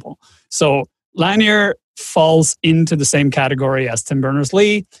possible. So Lanier falls into the same category as Tim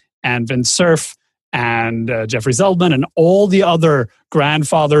Berners-Lee and Vint Cerf and Jeffrey Zeldman and all the other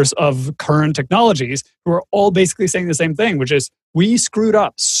grandfathers of current technologies who are all basically saying the same thing, which is we screwed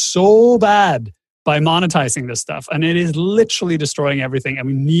up so bad by monetizing this stuff, and it is literally destroying everything, and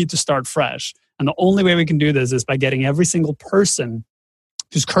we need to start fresh. And the only way we can do this is by getting every single person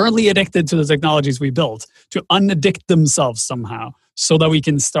who's currently addicted to the technologies we built to unaddict themselves somehow so that we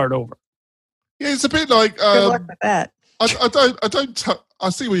can start over. Yeah, it's a bit like... Good luck with that. I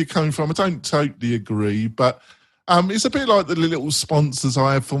see where you're coming from. I don't totally agree, but it's a bit like the little sponsors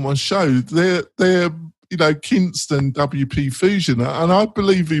I have for my show. They're Kingston, WP Fusion, and I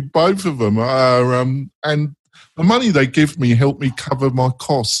believe in both of them. And the money they give me help me cover my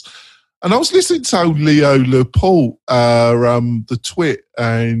costs. And I was listening to Leo Laporte, the Twit,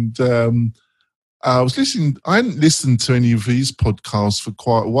 and I was listening. I hadn't listened to any of his podcasts for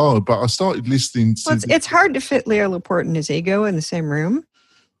quite a while, but I started listening to. Well, it's hard to fit Leo Laporte and his ego in the same room.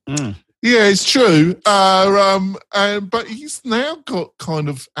 Mm. Yeah, it's true. But he's now got kind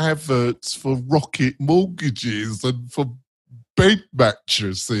of adverts for Rocket mortgages and for bed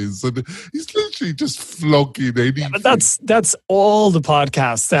mattresses, and he's literally just flogging anything. Yeah, but that's all the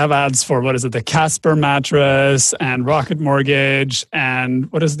podcasts. They have ads for, what is it, the Casper mattress and Rocket Mortgage,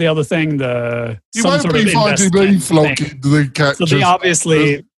 and what is the other thing? You won't be finding me flogging the cat. So they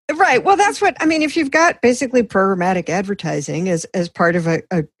obviously... Right. Well, that's what I mean. If you've got basically programmatic advertising as part of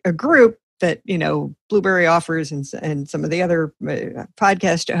a group that, Blueberry offers and some of the other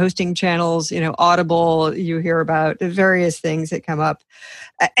podcast hosting channels, Audible, you hear about the various things that come up,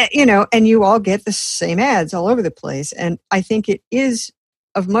 and you all get the same ads all over the place. And I think it is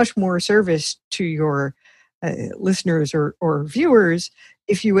of much more service to your listeners or viewers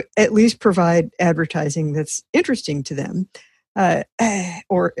if you at least provide advertising that's interesting to them.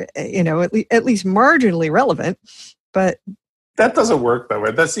 Or at least marginally relevant, but that doesn't work that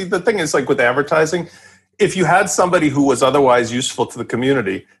way. The thing is, like with advertising, if you had somebody who was otherwise useful to the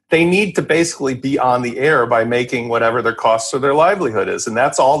community, they need to basically be on the air by making whatever their costs or their livelihood is, and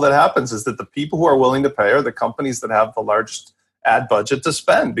that's all that happens. Is that the people who are willing to pay are the companies that have the largest ad budget to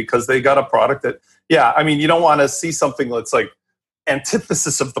spend because they got a product that, you don't want to see something that's like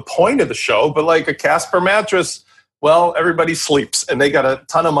antithesis of the point of the show, but like a Casper mattress. Well, everybody sleeps and they got a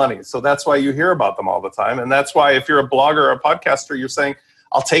ton of money. So that's why you hear about them all the time. And that's why if you're a blogger or a podcaster, you're saying,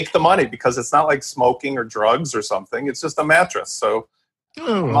 I'll take the money because it's not like smoking or drugs or something. It's just a mattress. So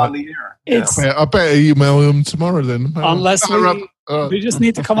I'm on the air. I better email them tomorrow then. Unless we just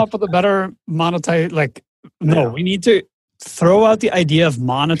need to come up with a better monetize. We need to throw out the idea of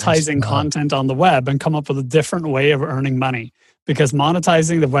monetizing content on the web and come up with a different way of earning money, because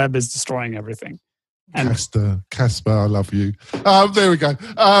monetizing the web is destroying everything. Casper, I love you. There we go.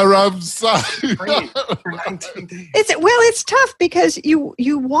 For 19 days. It's tough because you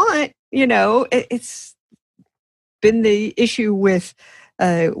want, it's been the issue with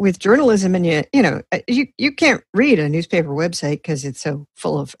journalism, and you can't read a newspaper website because it's so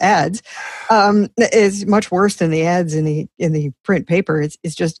full of ads. It's much worse than the ads in the print paper.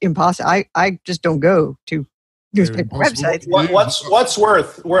 It's just impossible. I just don't go to newspaper websites. What's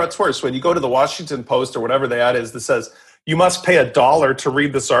worse when you go to the Washington Post or whatever the ad is that says you must pay $1 to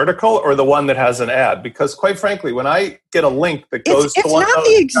read this article, or the one that has an ad? Because quite frankly, when I get a link that goes to one, it's not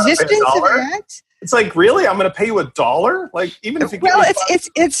the existence of ads. It's like, really, I'm going to pay you $1? Like, even if you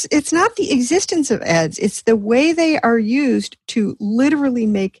it's not the existence of ads. It's the way they are used to literally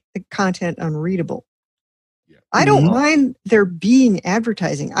make the content unreadable. I don't mind there being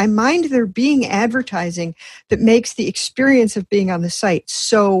advertising. I mind there being advertising that makes the experience of being on the site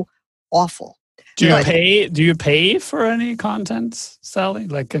so awful. Do you pay for any content, Sally?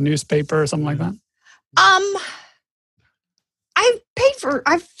 Like a newspaper or something like that?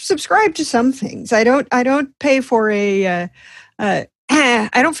 I've subscribed to some things. I don't pay for I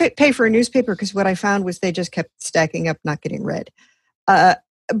don't pay for a newspaper because what I found was they just kept stacking up, not getting read.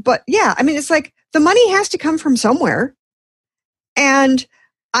 But yeah, it's like the money has to come from somewhere. And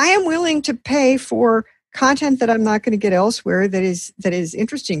I am willing to pay for content that I'm not going to get elsewhere that is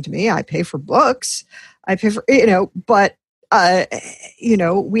interesting to me. I pay for books. I pay for, but,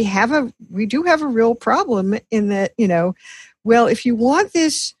 we do have a real problem in that, well, if you want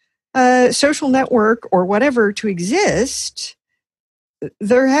this social network or whatever to exist,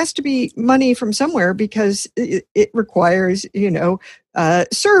 there has to be money from somewhere because it requires,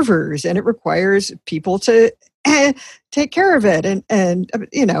 servers, and it requires people to take care of it. And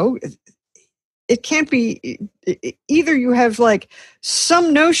it can't be either. You have like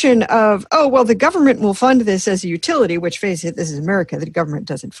some notion of, oh, well, the government will fund this as a utility, which, face it, this is America. The government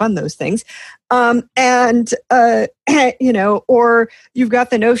doesn't fund those things. Or you've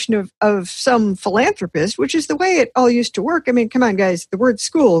got the notion of some philanthropist, which is the way it all used to work. I mean, come on, guys. The word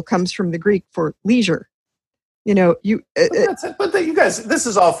school comes from the Greek for leisure. But you guys, this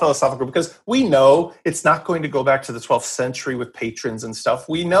is all philosophical because we know it's not going to go back to the 12th century with patrons and stuff.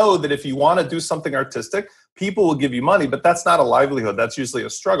 We know that if you want to do something artistic, people will give you money, but that's not a livelihood. That's usually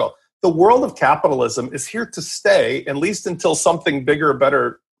a struggle. The world of capitalism is here to stay, at least until something bigger,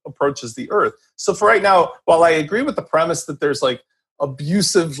 better approaches the earth. So for right now, while I agree with the premise that there's like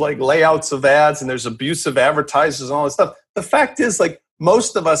abusive like layouts of ads and there's abusive advertisers and all this stuff, the fact is like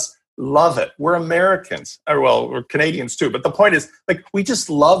most of us love it. We're Americans. We're Canadians too. But the point is, like, we just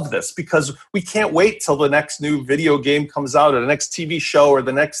love this because we can't wait till the next new video game comes out or the next TV show or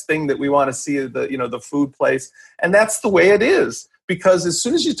the next thing that we want to see, the food place. And that's the way it is. Because as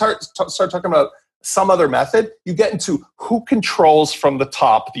soon as you start talking about some other method, you get into who controls from the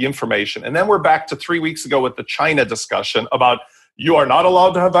top the information. And then we're back to 3 weeks ago with the China discussion about you are not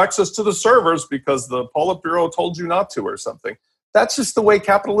allowed to have access to the servers because the Politburo told you not to or something. That's just the way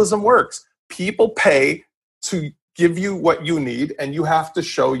capitalism works. People pay to give you what you need, and you have to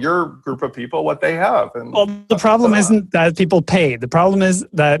show your group of people what they have. And well, the problem isn't that people pay. The problem is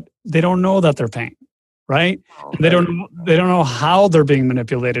that they don't know that they're paying, right? Okay. They don't know how they're being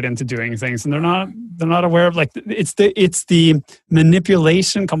manipulated into doing things, and they're not aware of, like, it's the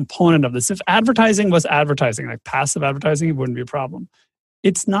manipulation component of this. If advertising was advertising, like passive advertising, it wouldn't be a problem.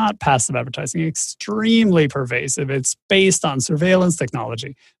 It's not passive advertising. It's extremely pervasive. It's based on surveillance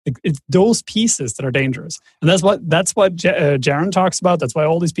technology. It's those pieces that are dangerous. And that's what Jaron talks about. That's why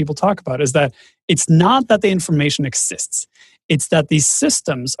all these people talk about, is that it's not that the information exists. It's that these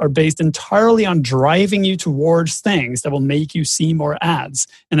systems are based entirely on driving you towards things that will make you see more ads.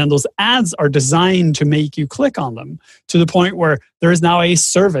 And then those ads are designed to make you click on them, to the point where there is now a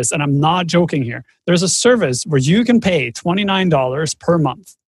service, and I'm not joking here. There's a service where you can pay $29 per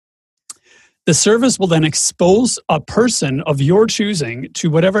month. The service will then expose a person of your choosing to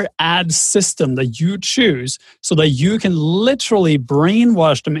whatever ad system that you choose, so that you can literally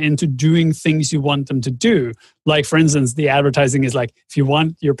brainwash them into doing things you want them to do. Like, for instance, the advertising is like, if you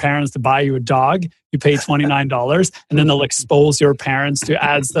want your parents to buy you a dog, you pay $29, and then they'll expose your parents to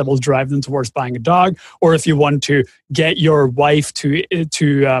ads that will drive them towards buying a dog. Or if you want to get your wife to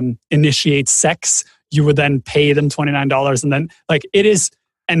initiate sex, you would then pay them $29, and then, like, it is.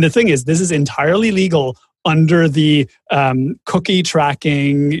 And the thing is, this is entirely legal under the cookie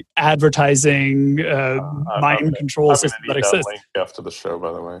tracking, advertising, mind control system that exists. Link after the show,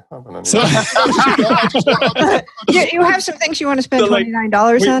 by the way. You have some things you want to spend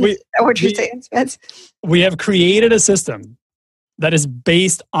 $29 on? Is that what you're saying, Spence? We have created a system that is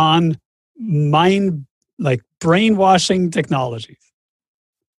based on brainwashing technologies.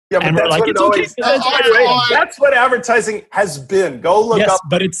 Yeah, but that's what advertising has been. Go look up.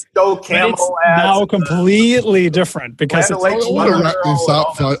 But it's Camel ads. Now completely different because I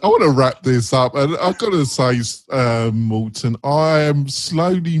want to wrap this up, and I've got to say, Morten, I am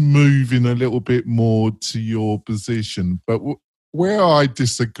slowly moving a little bit more to your position, but where I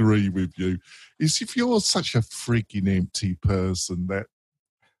disagree with you is if you're such a freaking empty person that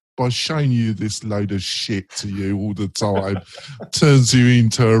by showing you this load of shit to you all the time turns you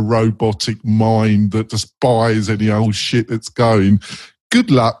into a robotic mind that just buys any old shit that's going.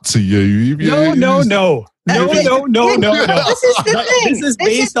 Good luck to you. No. This is the thing. This is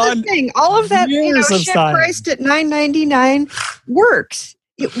based on thing. All of that shit science. priced at $9.99 works.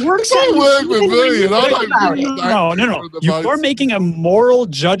 It works. No. You're making a moral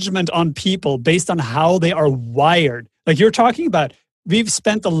judgment on people based on how they are wired. Like, you're talking about, we've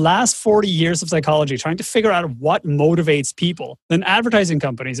spent the last 40 years of psychology trying to figure out what motivates people. Then advertising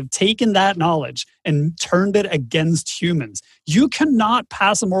companies have taken that knowledge and turned it against humans. You cannot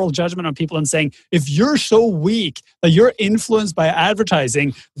pass a moral judgment on people and saying, if you're so weak that you're influenced by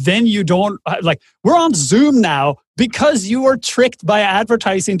advertising, then you don't, like, we're on Zoom now because you were tricked by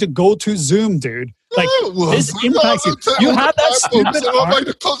advertising to go to Zoom, dude. Like, this impacts you. You have that stupid arm.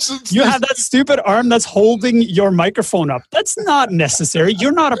 You have that stupid arm that's holding your microphone up. That's not necessary.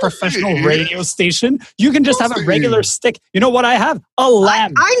 You're not a professional radio station. You can just have a regular stick. You know what I have? A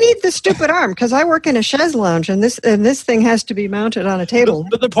lamp. I need the stupid arm because I work in a chaise lounge, and this thing has to be mounted on a table.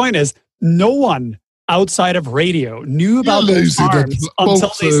 But the point is, no one outside of radio knew about those farms until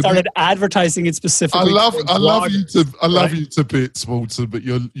they started advertising it specifically. I love you to bits, Walter, but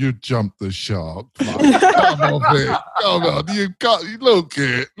you jumped the shark. Like, come on, look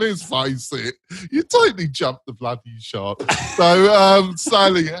it. Let's face it, you totally jumped the bloody shark. So,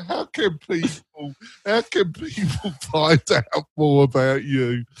 Sally, how can people find out more about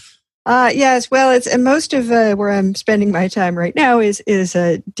you? Yes, well, it's most of where I'm spending my time right now is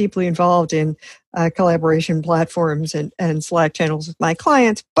deeply involved in collaboration platforms and Slack channels with my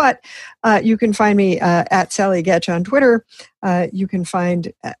clients. But you can find me at Sally Getch on Twitter. You can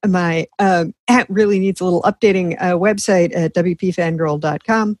find my really needs a little updating website at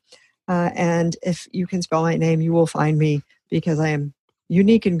wpfangirl.com. And if you can spell my name, you will find me because I am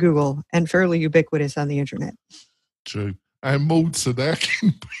unique in Google and fairly ubiquitous on the internet. True. And Malton, how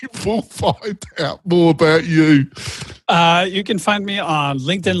can people find out more about you? You can find me on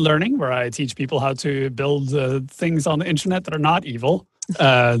LinkedIn Learning, where I teach people how to build things on the internet that are not evil.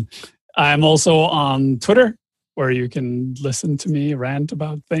 I'm also on Twitter, where you can listen to me rant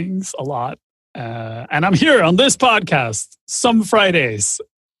about things a lot. And I'm here on this podcast some Fridays,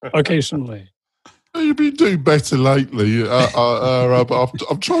 occasionally. You've been doing better lately.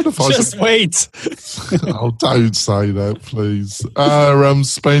 I'm trying to find. Just wait. Oh, don't say that, please.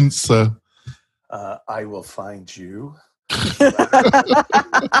 Spencer. I will find you. I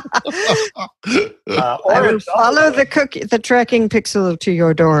will follow the tracking pixel to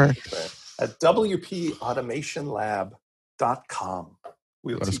your door. At wpautomationlab.com.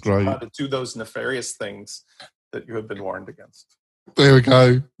 We'll teach you how to do those nefarious things that you have been warned against. There we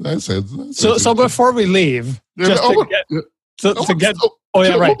go. That's it. So before we leave, What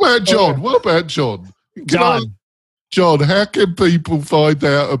about John? What about John? John, how can people find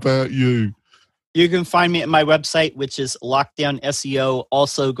out about you? You can find me at my website, which is Lockdown SEO.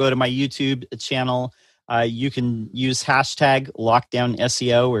 Also, go to my YouTube channel. You can use hashtag Lockdown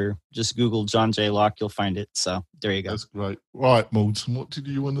SEO or just Google John J. Locke. You'll find it. So there you go. That's great. Right, Malton, what did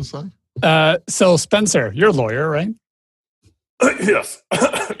you want to say? So, Spencer, you're a lawyer, right? Yes.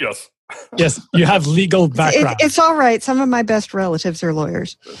 Yes, you have legal background. It's all right. Some of my best relatives are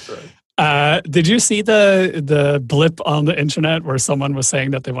lawyers. That's right. Did you see the blip on the internet where someone was saying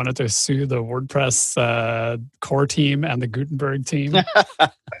that they wanted to sue the WordPress core team and the Gutenberg team?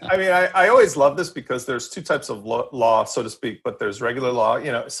 I mean, I always love this because there's two types of law, so to speak, but there's regular law,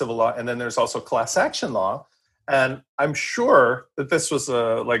 civil law, and then there's also class action law. And I'm sure that this was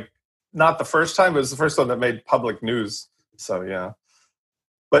not the first time, but it was the first one that made public news. So, yeah.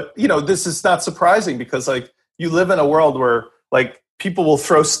 But, this is not surprising because, you live in a world where, people will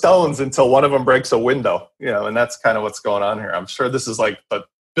throw stones until one of them breaks a window, and that's kind of what's going on here. I'm sure this is the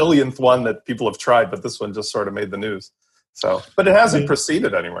billionth one that people have tried, but this one just sort of made the news. So, but it hasn't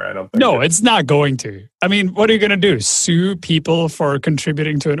proceeded anywhere, I don't think. No, it's not going to. I mean, what are you going to do? Sue people for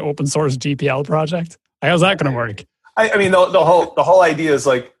contributing to an open source GPL project? How's that going to work? I mean, the whole idea is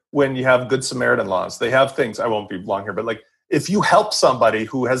when you have Good Samaritan laws, they have things, I won't be long here, but if you help somebody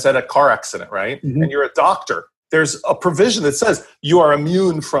who has had a car accident, right, and you're a doctor, there's a provision that says you are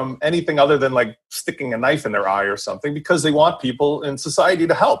immune from anything other than sticking a knife in their eye or something because they want people in society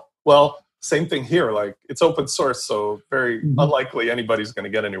to help. Well, same thing here. It's open source, so very unlikely anybody's going to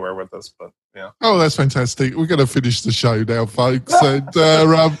get anywhere with this. But yeah. Oh, that's fantastic. We're going to finish the show now, folks. And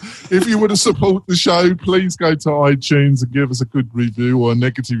if you want to support the show, please go to iTunes and give us a good review or a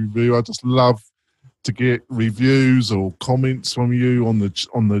negative review. I just love to get reviews or comments from you on the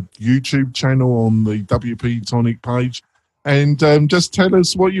YouTube channel, on the WP Tonic page, and just tell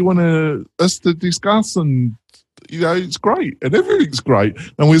us what you want us to discuss. And it's great, and everything's great.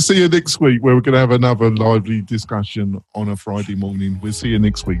 And we'll see you next week, where we're going to have another lively discussion on a Friday morning. We'll see you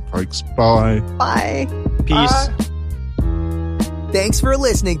next week, folks. Bye. Bye. Peace. Bye. Thanks for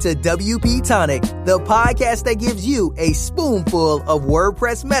listening to WP Tonic, the podcast that gives you a spoonful of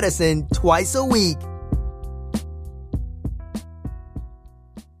WordPress medicine twice a week.